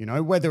 you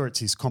know, whether it's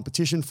his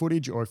competition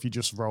footage or if you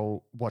just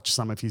watch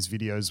some of his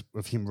videos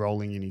of him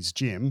rolling in his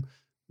gym,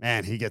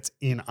 man, he gets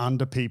in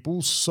under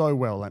people so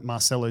well. Like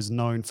Marcelo's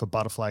known for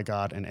butterfly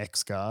guard and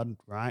X guard,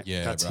 right?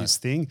 Yeah, that's his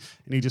thing,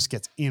 and he just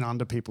gets in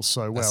under people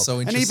so well. That's so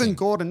and even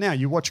Gordon now,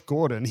 you watch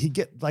Gordon,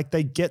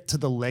 they get to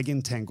the leg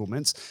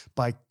entanglements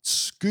by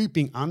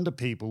scooping under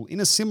people in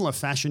a similar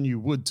fashion you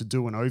would to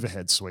do an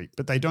overhead sweep,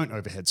 but they don't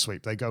overhead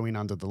sweep; they go in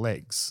under the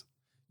legs.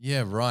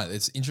 Yeah, right.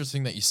 It's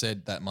interesting that you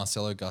said that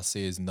Marcelo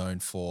Garcia is known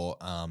for.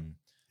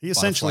 He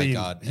essentially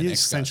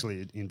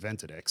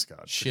invented X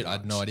guard. Shit, I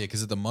had no idea,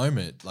 because at the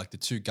moment, like the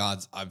two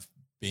guards I've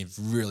been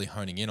really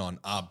honing in on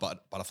are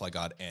butterfly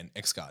guard and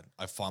X guard.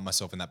 I find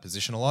myself in that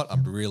position a lot.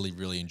 I'm really,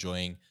 really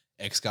enjoying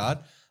X guard.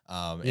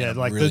 Yeah,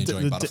 like really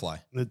enjoying butterfly.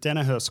 The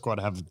Danaher squad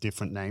have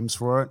different names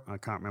for it. I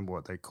can't remember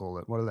what they call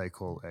it. What do they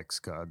call X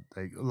guard?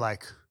 They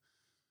like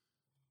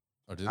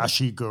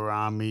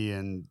Ashigurami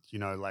and, you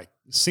know, like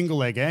single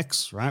leg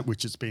X, right?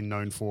 Which it's been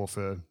known for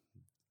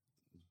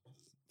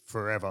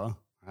forever.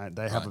 Right?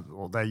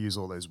 They use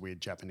all those weird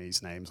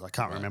Japanese names. I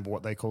can't remember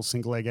what they call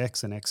single leg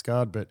X and X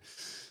guard, but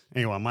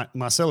anyway,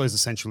 Marcelo is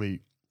essentially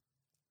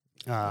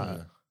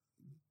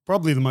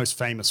probably the most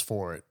famous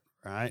for it,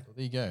 right? Well,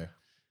 there you go.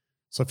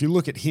 So if you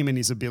look at him and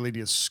his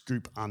ability to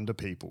scoop under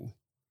people,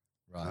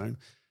 right? You know,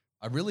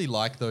 I really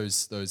like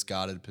those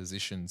guarded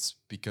positions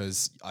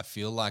because I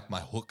feel like my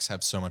hooks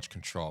have so much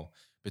control,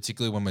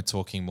 particularly when we're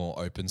talking more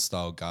open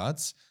style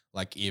guards.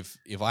 Like if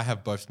I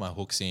have both my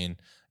hooks in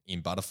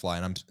butterfly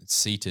and I'm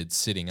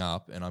sitting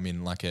up and I'm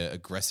in like a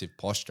aggressive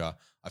posture,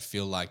 I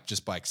feel like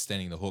just by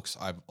extending the hooks,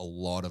 I have a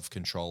lot of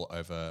control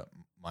over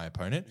my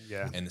opponent.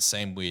 Yeah. And the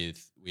same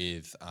with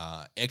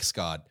X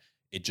guard,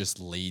 it just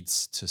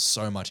leads to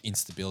so much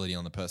instability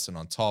on the person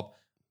on top.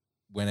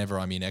 Whenever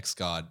I'm in X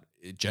guard,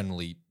 it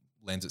generally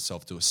lends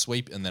itself to a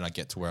sweep, and then I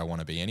get to where I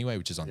want to be anyway,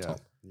 which is on top.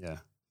 Yeah.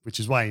 Which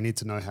is why you need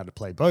to know how to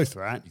play both,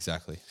 right?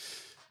 Exactly.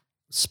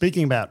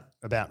 Speaking about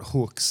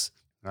hooks,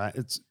 right?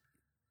 It's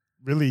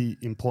really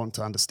important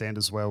to understand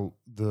as well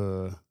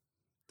the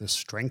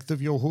strength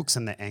of your hooks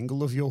and the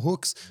angle of your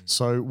hooks.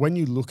 So when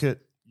you look at,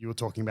 you were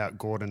talking about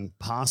Gordon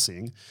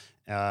passing,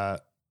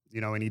 you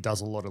know, and he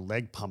does a lot of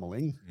leg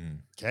pummeling.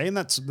 Okay, and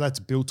that's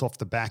built off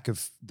the back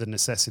of the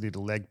necessity to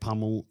leg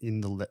pummel in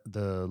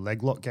the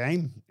leg lock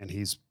game, and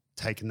he's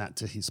taken that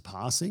to his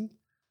passing.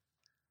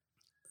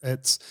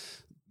 It's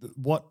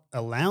what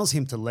allows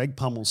him to leg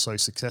pummel so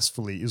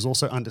successfully is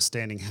also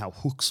understanding how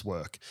hooks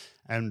work.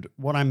 And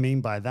what I mean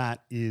by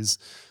that is,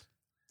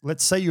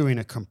 let's say you're in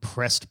a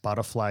compressed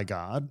butterfly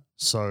guard,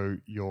 so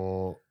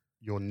your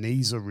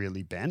knees are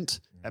really bent.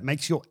 It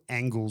makes your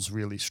angles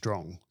really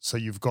strong. So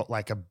you've got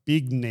like a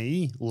big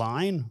knee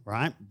line,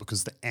 right?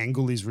 Because the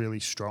angle is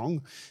really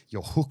strong.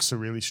 Your hooks are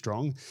really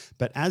strong.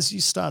 But as you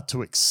start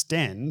to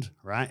extend,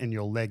 right, and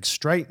your leg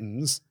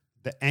straightens,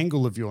 the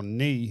angle of your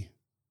knee,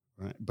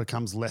 right,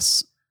 becomes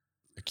less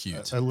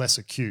acute. Less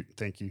acute,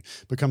 thank you.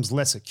 Becomes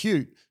less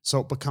acute.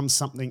 So it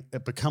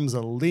becomes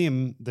a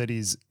limb that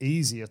is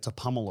easier to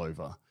pummel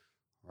over,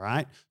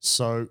 right?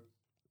 So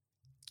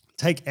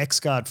take X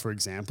guard, for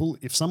example.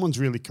 If someone's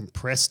really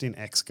compressed in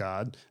X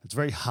guard, it's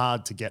very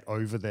hard to get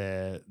over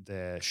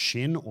their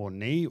shin or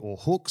knee or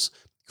hooks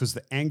because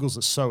the angles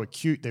are so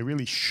acute. They're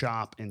really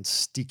sharp and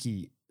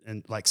sticky,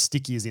 and like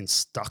sticky as in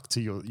stuck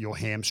to your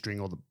hamstring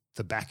or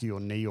the back of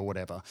your knee or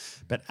whatever.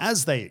 But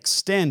as they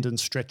extend and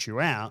stretch you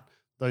out,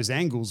 those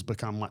angles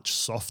become much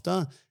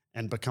softer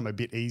and become a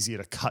bit easier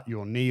to cut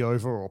your knee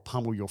over or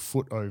pummel your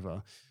foot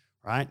over,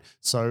 right?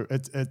 So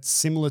it's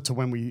similar to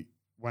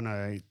when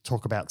I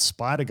talk about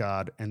spider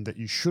guard, and that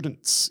you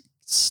shouldn't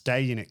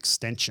stay in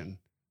extension,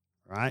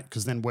 right?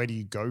 Because then where do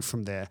you go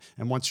from there?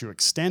 And once you're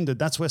extended,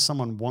 that's where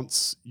someone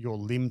wants your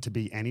limb to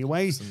be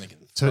anyway. So they can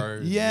throw,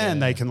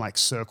 and they can like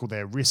circle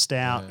their wrist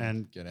out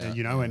and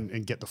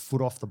get the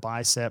foot off the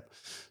bicep.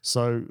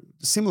 So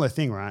similar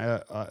thing,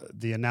 right?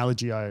 The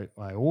analogy I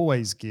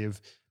always give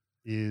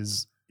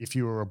is, if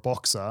you were a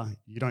boxer,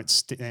 you don't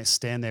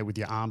stand there with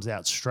your arms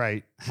out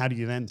straight. How do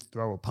you then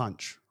throw a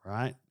punch,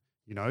 right?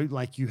 You know,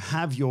 like you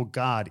have your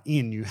guard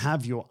in, you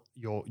have your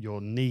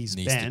knees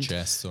bent. To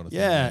chest sort of thing.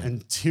 Yeah,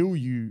 until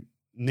you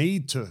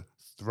need to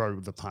throw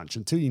the punch,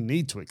 until you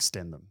need to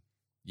extend them.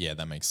 Yeah,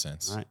 that makes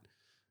sense. Right.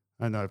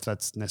 I don't know if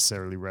that's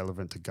necessarily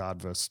relevant to guard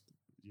versus,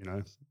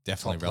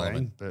 definitely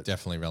relevant. But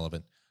definitely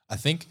relevant. I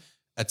think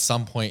at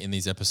some point in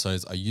these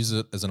episodes, I use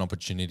it as an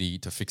opportunity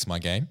to fix my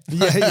game.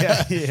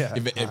 Yeah.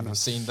 Have you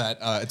seen that?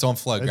 It's on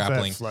Flow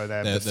Grappling. Flow, they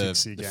have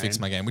the Fix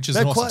My Game, which is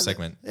an awesome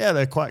segment. Yeah,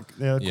 they're quite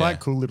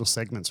cool little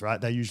segments, right?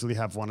 They usually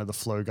have one of the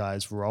Flow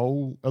guys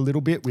roll a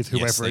little bit with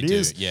whoever it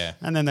is. Yeah.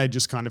 And then they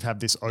just kind of have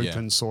this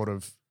open sort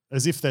of,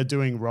 as if they're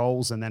doing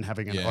roles and then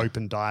having an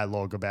open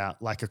dialogue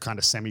about like a kind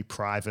of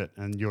semi-private,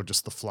 and you're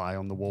just the fly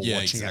on the wall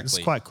watching it. It's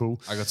quite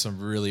cool. I got some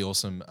really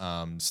awesome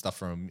stuff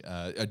from,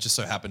 I just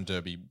so happened to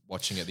be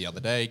watching it the other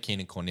day.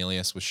 Keenan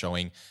Cornelius was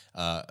showing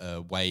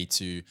a way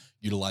to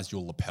utilize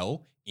your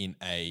lapel in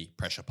a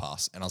pressure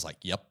pass. And I was like,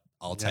 yep,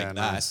 I'll take that.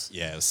 Nice.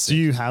 Yeah. Do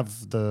you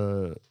have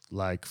the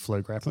like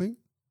Flow Grappling?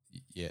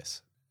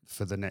 Yes.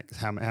 For the next,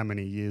 how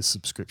many years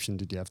subscription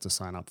did you have to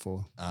sign up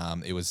for?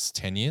 It was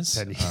 10 years.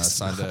 10 years.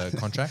 Signed a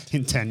contract.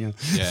 In tenure.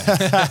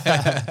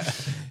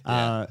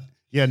 Yeah.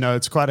 No,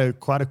 it's quite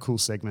a cool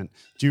segment.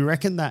 Do you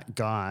reckon that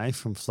guy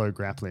from Flow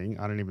Grappling,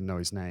 I don't even know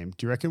his name,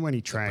 do you reckon when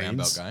he trains... The brown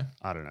belt guy?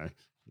 I don't know.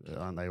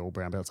 Aren't they all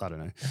brown belts? I don't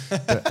know.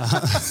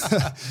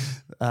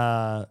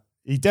 But,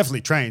 he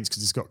definitely trains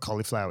because he's got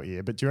cauliflower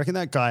ear. But do you reckon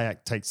that guy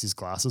takes his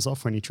glasses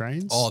off when he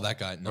trains? Oh, that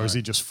guy, no. Or is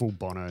he just full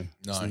Bono?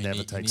 No, he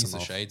never takes them off. He needs the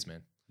shades,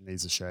 man.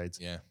 Needs the shades.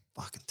 Yeah.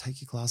 Fucking take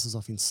your glasses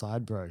off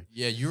inside, bro.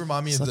 Yeah, you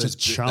remind me Such of a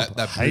chump.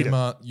 that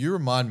boomer. You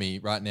remind me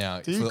right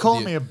now. Do you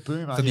call me a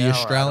boomer? For the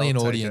Australian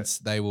audience,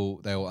 they will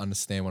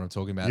understand what I'm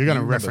talking about. You're going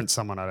to reference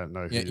someone I don't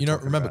know. Yeah, you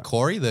don't remember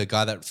Corey, the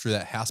guy that threw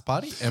that house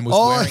party and was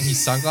wearing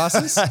his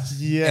sunglasses?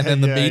 Yeah. And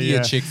then the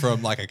media chick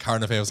from like a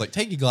current affair was like,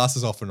 take your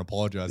glasses off and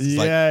apologize. It's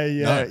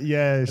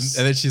yes.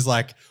 And then she's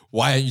like,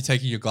 why aren't you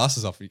taking your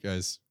glasses off? He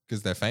goes,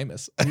 because they're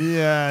famous.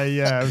 Yeah.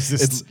 It was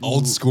it's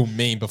old school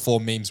meme before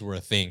memes were a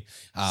thing.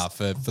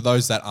 For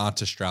those that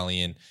aren't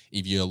Australian,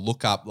 if you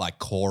look up like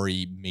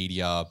Corey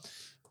media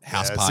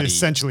house party. It's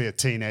essentially a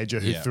teenager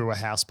who threw a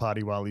house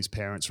party while his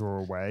parents were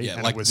away. Yeah,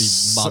 and like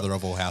the mother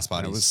of all house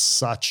parties. It was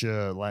such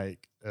a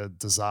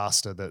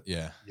disaster that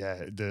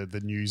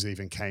the news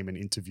even came and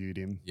interviewed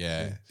him.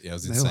 Yeah, it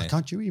was and insane. Like,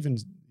 can't you even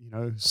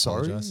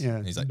sorry? Yeah,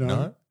 and he's like,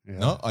 no. Yeah.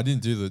 No, I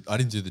didn't do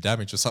the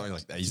damage or something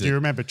like that. Do you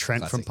remember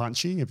Trent from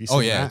Punchy? Have you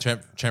seen that?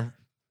 Trent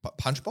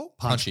Punch Bowl?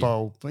 Punch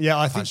Bowl. Yeah,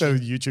 I think the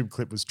YouTube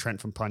clip was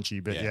Trent from Punchy,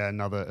 but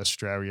another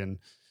Australian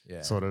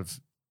sort of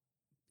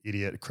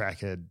idiot,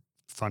 crackhead,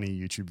 funny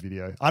YouTube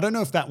video. I don't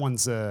know if that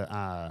one's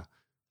I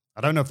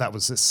don't know if that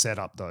was a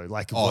setup though.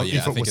 Like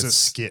if it was a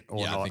skit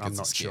or not, I'm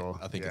not sure.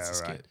 I think it's a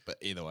skit, but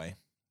either way.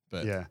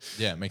 But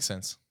it makes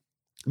sense.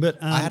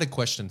 But I had a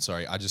question.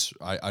 Sorry, I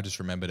just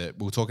remembered it.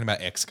 We were talking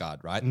about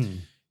X-Guard, right?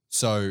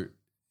 So,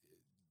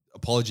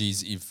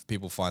 apologies if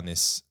people find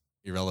this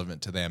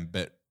irrelevant to them,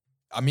 but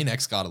I'm in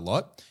X-Guard a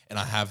lot, and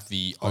I have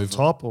the on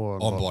top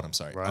or on bottom.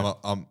 Sorry, right.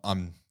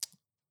 I'm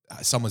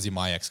someone's in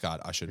my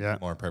X-Guard. I should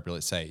more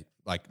appropriately say,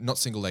 like not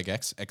single leg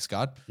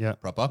X-Guard,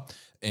 proper,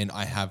 and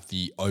I have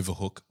the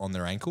overhook on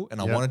their ankle, and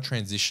I want to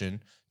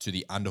transition to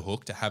the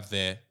underhook to have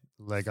their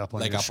leg up on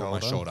my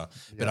shoulder.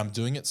 But I'm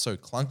doing it so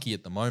clunky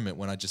at the moment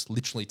when I just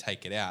literally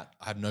take it out.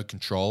 I have no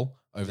control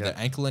over their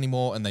ankle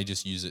anymore, and they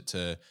just use it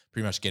to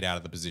pretty much get out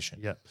of the position.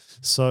 Yeah.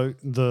 So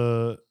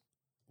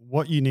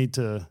what you need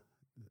to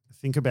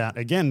think about,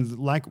 again,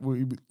 like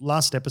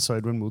last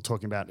episode when we were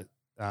talking about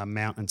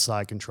mount and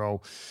side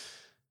control,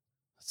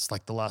 it's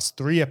like the last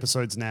 3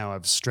 episodes now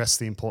I've stressed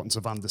the importance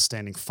of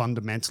understanding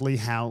fundamentally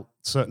how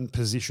certain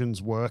positions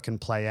work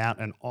and play out,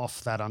 and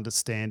off that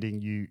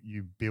understanding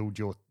you build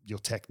your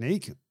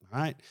technique,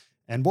 right?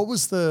 And what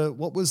was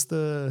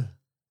the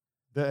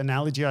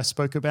analogy I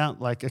spoke about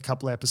like a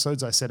couple of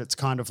episodes? I said it's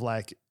kind of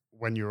like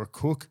when you're a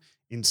cook,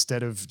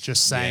 instead of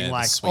just saying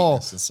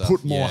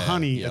put more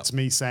honey, it's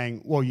me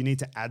saying, well, you need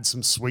to add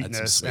some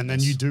sweetness, and then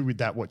you do with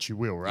that what you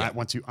will, right?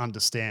 Once you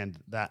understand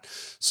that.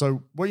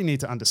 So what you need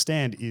to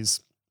understand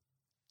is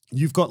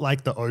you've got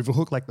like the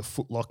overhook, like the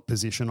footlock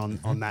position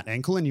on that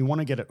ankle, and you want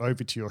to get it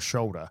over to your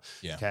shoulder.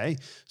 Yeah. Okay.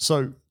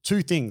 So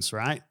 2 things,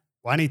 right?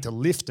 Well, I need to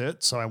lift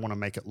it, so I want to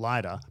make it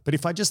lighter. But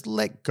if I just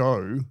let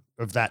go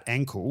of that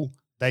ankle,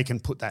 they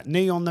can put that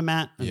knee on the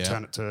mat and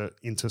turn it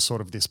into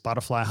sort of this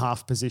butterfly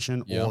half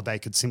position, or they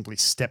could simply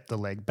step the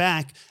leg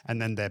back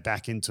and then they're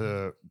back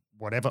into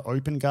whatever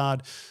open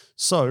guard.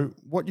 So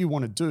what you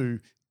want to do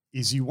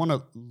is you want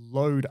to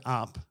load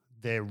up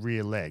their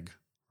rear leg,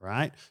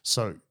 right?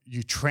 So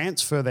you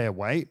transfer their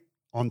weight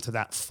onto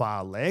that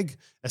far leg,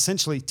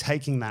 essentially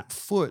taking that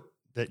foot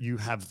that you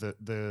have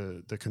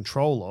the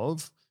control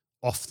of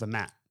off the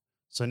mat.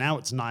 So now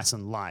it's nice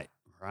and light,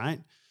 right?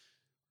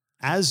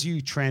 As you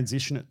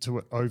transition it to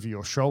it over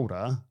your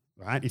shoulder,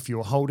 right? If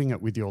you're holding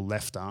it with your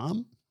left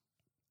arm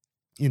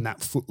in that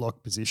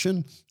footlock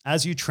position,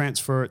 as you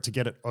transfer it to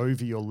get it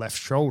over your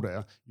left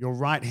shoulder, your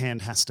right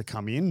hand has to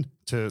come in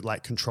to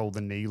like control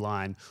the knee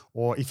line.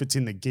 Or if it's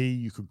in the gi,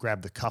 you could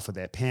grab the cuff of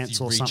their pants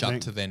or something. Reach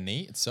up to their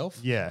knee itself?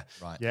 Yeah.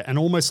 Right. Yeah. And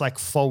almost like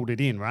fold it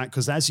in, right?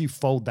 Because as you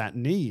fold that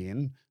knee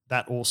in,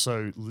 that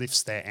also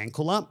lifts their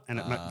ankle up, and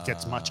it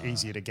gets much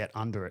easier to get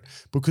under it.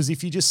 Because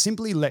if you just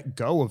simply let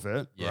go of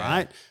it,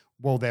 right?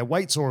 well, their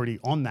weight's already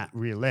on that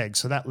rear leg,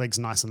 so that leg's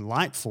nice and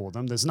light for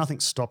them. There's nothing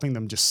stopping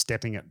them just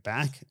stepping it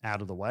back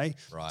out of the way.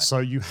 Right. So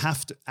you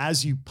have to,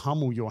 as you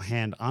pummel your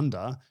hand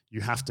under,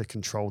 you have to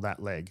control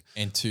that leg.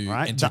 And to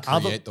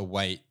create the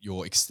weight,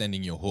 you're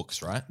extending your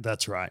hooks, right?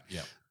 That's right.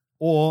 Yeah.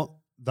 Or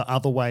the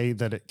other way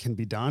that it can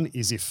be done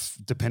is if,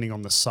 depending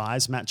on the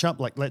size matchup,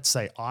 like let's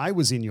say I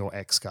was in your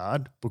X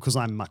guard, because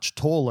I'm much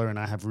taller and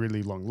I have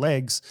really long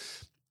legs,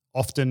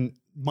 often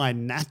my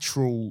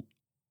natural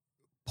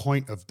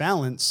point of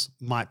balance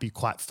might be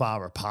quite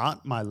far apart,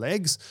 my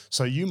legs.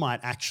 So you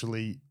might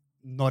actually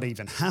not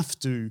even have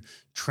to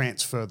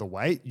transfer the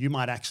weight. You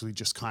might actually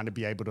just kind of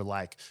be able to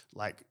like,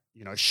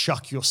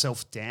 shuck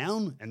yourself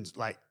down and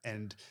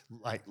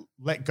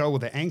let go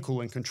of the ankle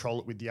and control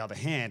it with the other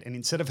hand. And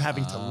instead of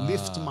having to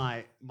lift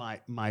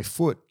my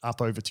foot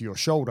up over to your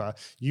shoulder,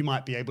 you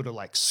might be able to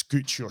like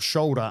scooch your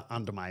shoulder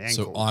under my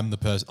ankle. So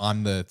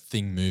I'm the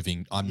thing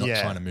moving. I'm not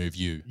trying to move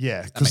you.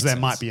 Yeah, because there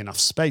might be enough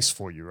space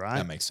for you, right?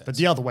 That makes sense. But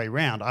the other way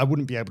around, I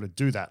wouldn't be able to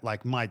do that.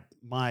 Like my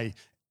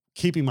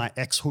keeping my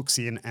X hooks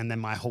in and then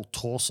my whole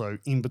torso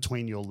in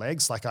between your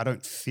legs, like I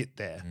don't fit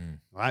there,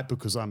 right?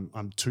 Because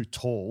I'm too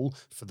tall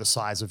for the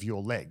size of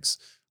your legs,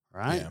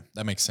 right? Yeah,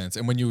 that makes sense.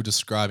 And when you were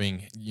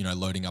describing,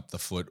 loading up the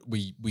foot,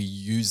 we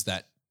use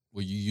that.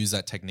 Well, you use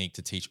that technique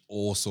to teach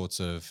all sorts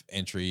of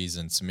entries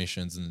and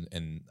submissions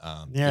and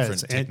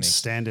different techniques.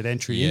 Standard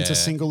entry into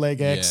single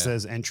leg X.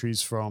 There's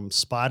entries from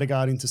spider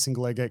guard into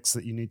single leg X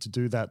that you need to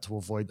do that to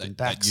avoid them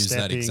back use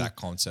stepping. that exact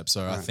concept.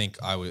 So I think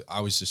I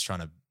was just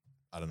trying to,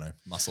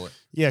 muscle it.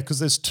 Yeah, because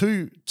there's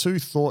two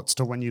thoughts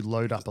to when you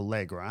load up a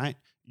leg, right?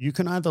 You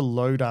can either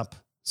load up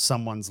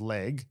someone's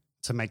leg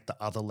to make the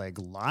other leg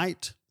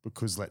light,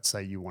 because let's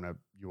say you want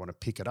to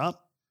pick it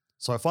up.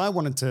 So if I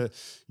wanted to,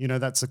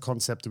 that's the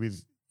concept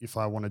with, if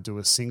I want to do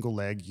a single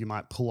leg, you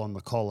might pull on the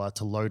collar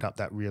to load up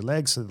that rear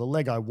leg. So the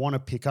leg I want to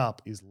pick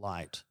up is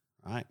light,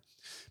 right?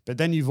 But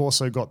then you've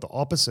also got the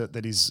opposite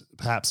that is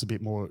perhaps a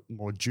bit more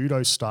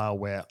judo style,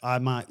 where I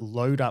might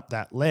load up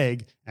that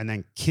leg and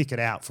then kick it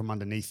out from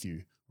underneath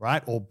you,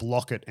 right? Or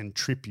block it and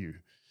trip you,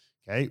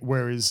 okay?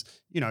 Whereas,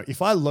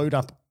 if I load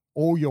up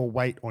all your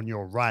weight on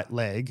your right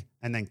leg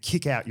and then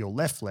kick out your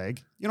left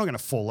leg, you're not going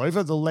to fall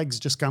over. The leg's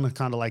just going to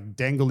kind of like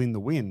dangle in the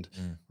wind,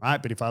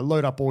 right? But if I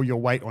load up all your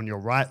weight on your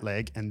right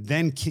leg and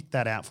then kick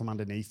that out from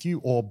underneath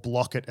you, or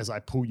block it as I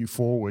pull you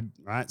forward,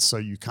 right? So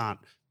you can't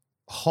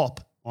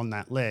hop on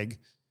that leg,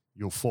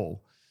 you'll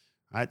fall,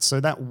 right? So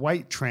that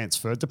weight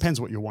transfer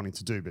depends what you're wanting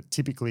to do, but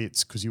typically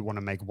it's because you want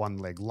to make one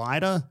leg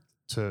lighter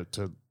to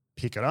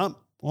pick it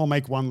up, or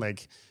make one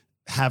leg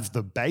have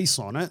the base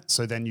on it,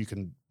 so then you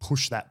can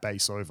push that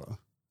base over.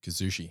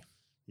 Kazushi.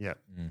 Yeah.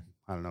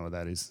 I don't know what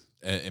that is.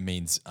 It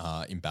means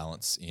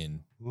imbalance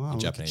in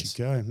Japanese. Look at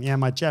you go. Yeah,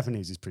 my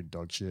Japanese is pretty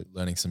dog shit.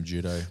 Learning some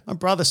judo. My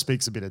brother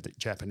speaks a bit of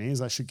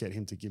Japanese. I should get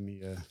him to give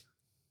me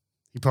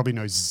he probably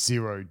knows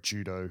zero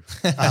judo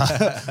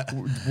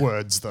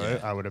words though,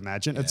 I would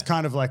imagine. Yeah. It's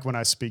kind of like when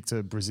I speak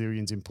to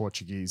Brazilians in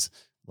Portuguese,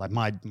 like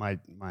my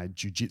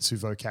jiu-jitsu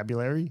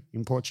vocabulary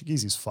in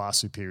Portuguese is far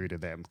superior to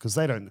them, because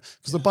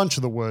a bunch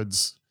of the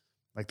words,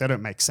 like, they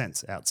don't make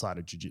sense outside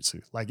of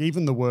jiu-jitsu. Like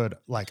even the word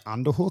like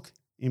underhook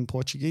in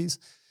Portuguese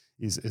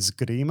is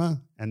esgrima,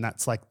 and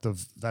that's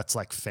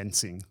like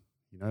fencing,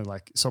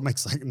 so it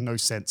makes like no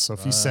sense. So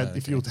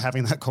if you were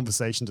having that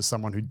conversation to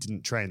someone who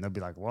didn't train, they'd be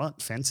like,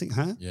 what? Fencing,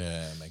 huh?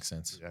 Yeah, it makes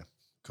sense. Yeah.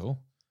 Cool.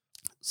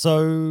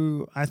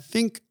 So I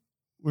think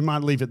we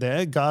might leave it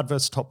there. Guard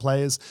versus top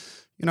players.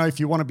 If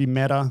you want to be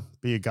meta,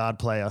 be a guard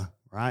player,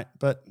 right?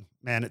 But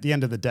man, at the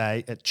end of the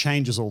day, it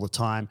changes all the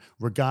time.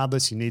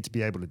 Regardless, you need to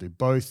be able to do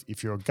both.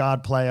 If you're a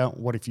guard player,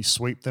 what if you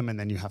sweep them and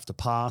then you have to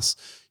pass?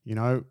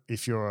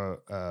 If you're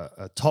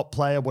a top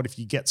player, what if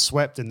you get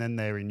swept and then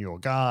they're in your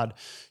guard?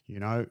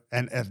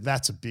 And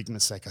that's a big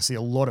mistake. I see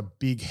a lot of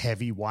big,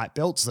 heavy white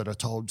belts that are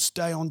told,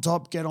 stay on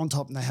top, get on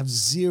top, and they have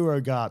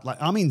zero guard. Like,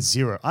 I mean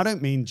zero. I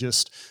don't mean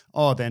just,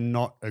 they're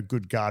not a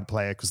good guard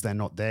player because they're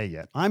not there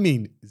yet. I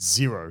mean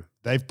zero.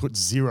 They've put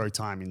zero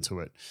time into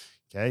it.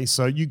 Okay,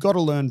 so you got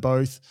to learn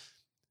both.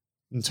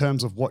 In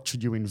terms of what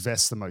should you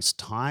invest the most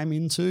time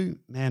into,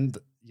 man,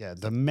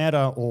 the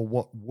meta, or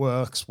what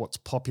works, what's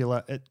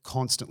popular, it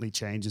constantly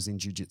changes in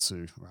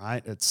jiu-jitsu,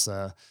 right? It's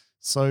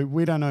so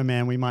we don't know,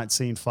 man. We might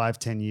see in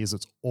 5-10 years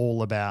it's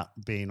all about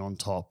being on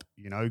top.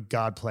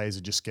 Guard players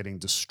are just getting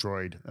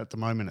destroyed. At the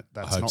moment,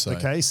 that's not the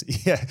case.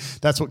 Yeah,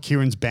 that's what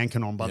Kieran's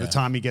banking on. By the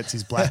time he gets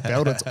his black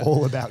belt, it's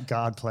all about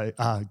guard play,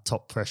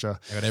 top pressure.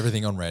 I got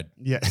everything on red.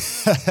 Yeah.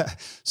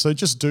 So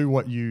just do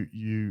what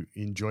you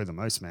enjoy the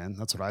most, man.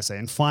 That's what I say.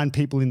 And find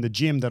people in the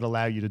gym that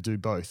allow you to do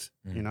both,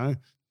 and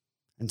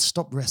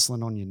stop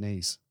wrestling on your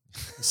knees.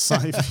 So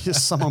if you're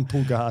someone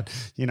pull guard,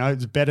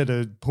 it's better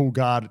to pull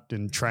guard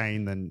and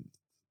train than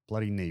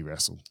bloody knee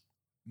wrestle.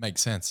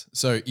 Makes sense.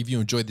 So if you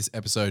enjoyed this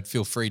episode,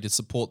 feel free to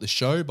support the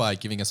show by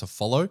giving us a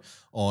follow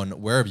on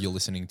wherever you're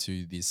listening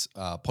to this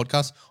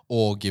podcast,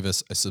 or give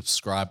us a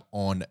subscribe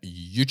on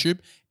YouTube.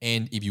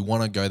 And if you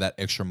want to go that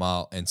extra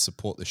mile and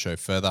support the show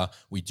further,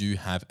 we do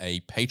have a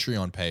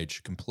Patreon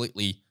page,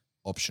 completely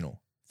optional.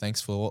 Thanks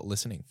for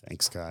listening.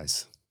 Thanks,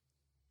 guys.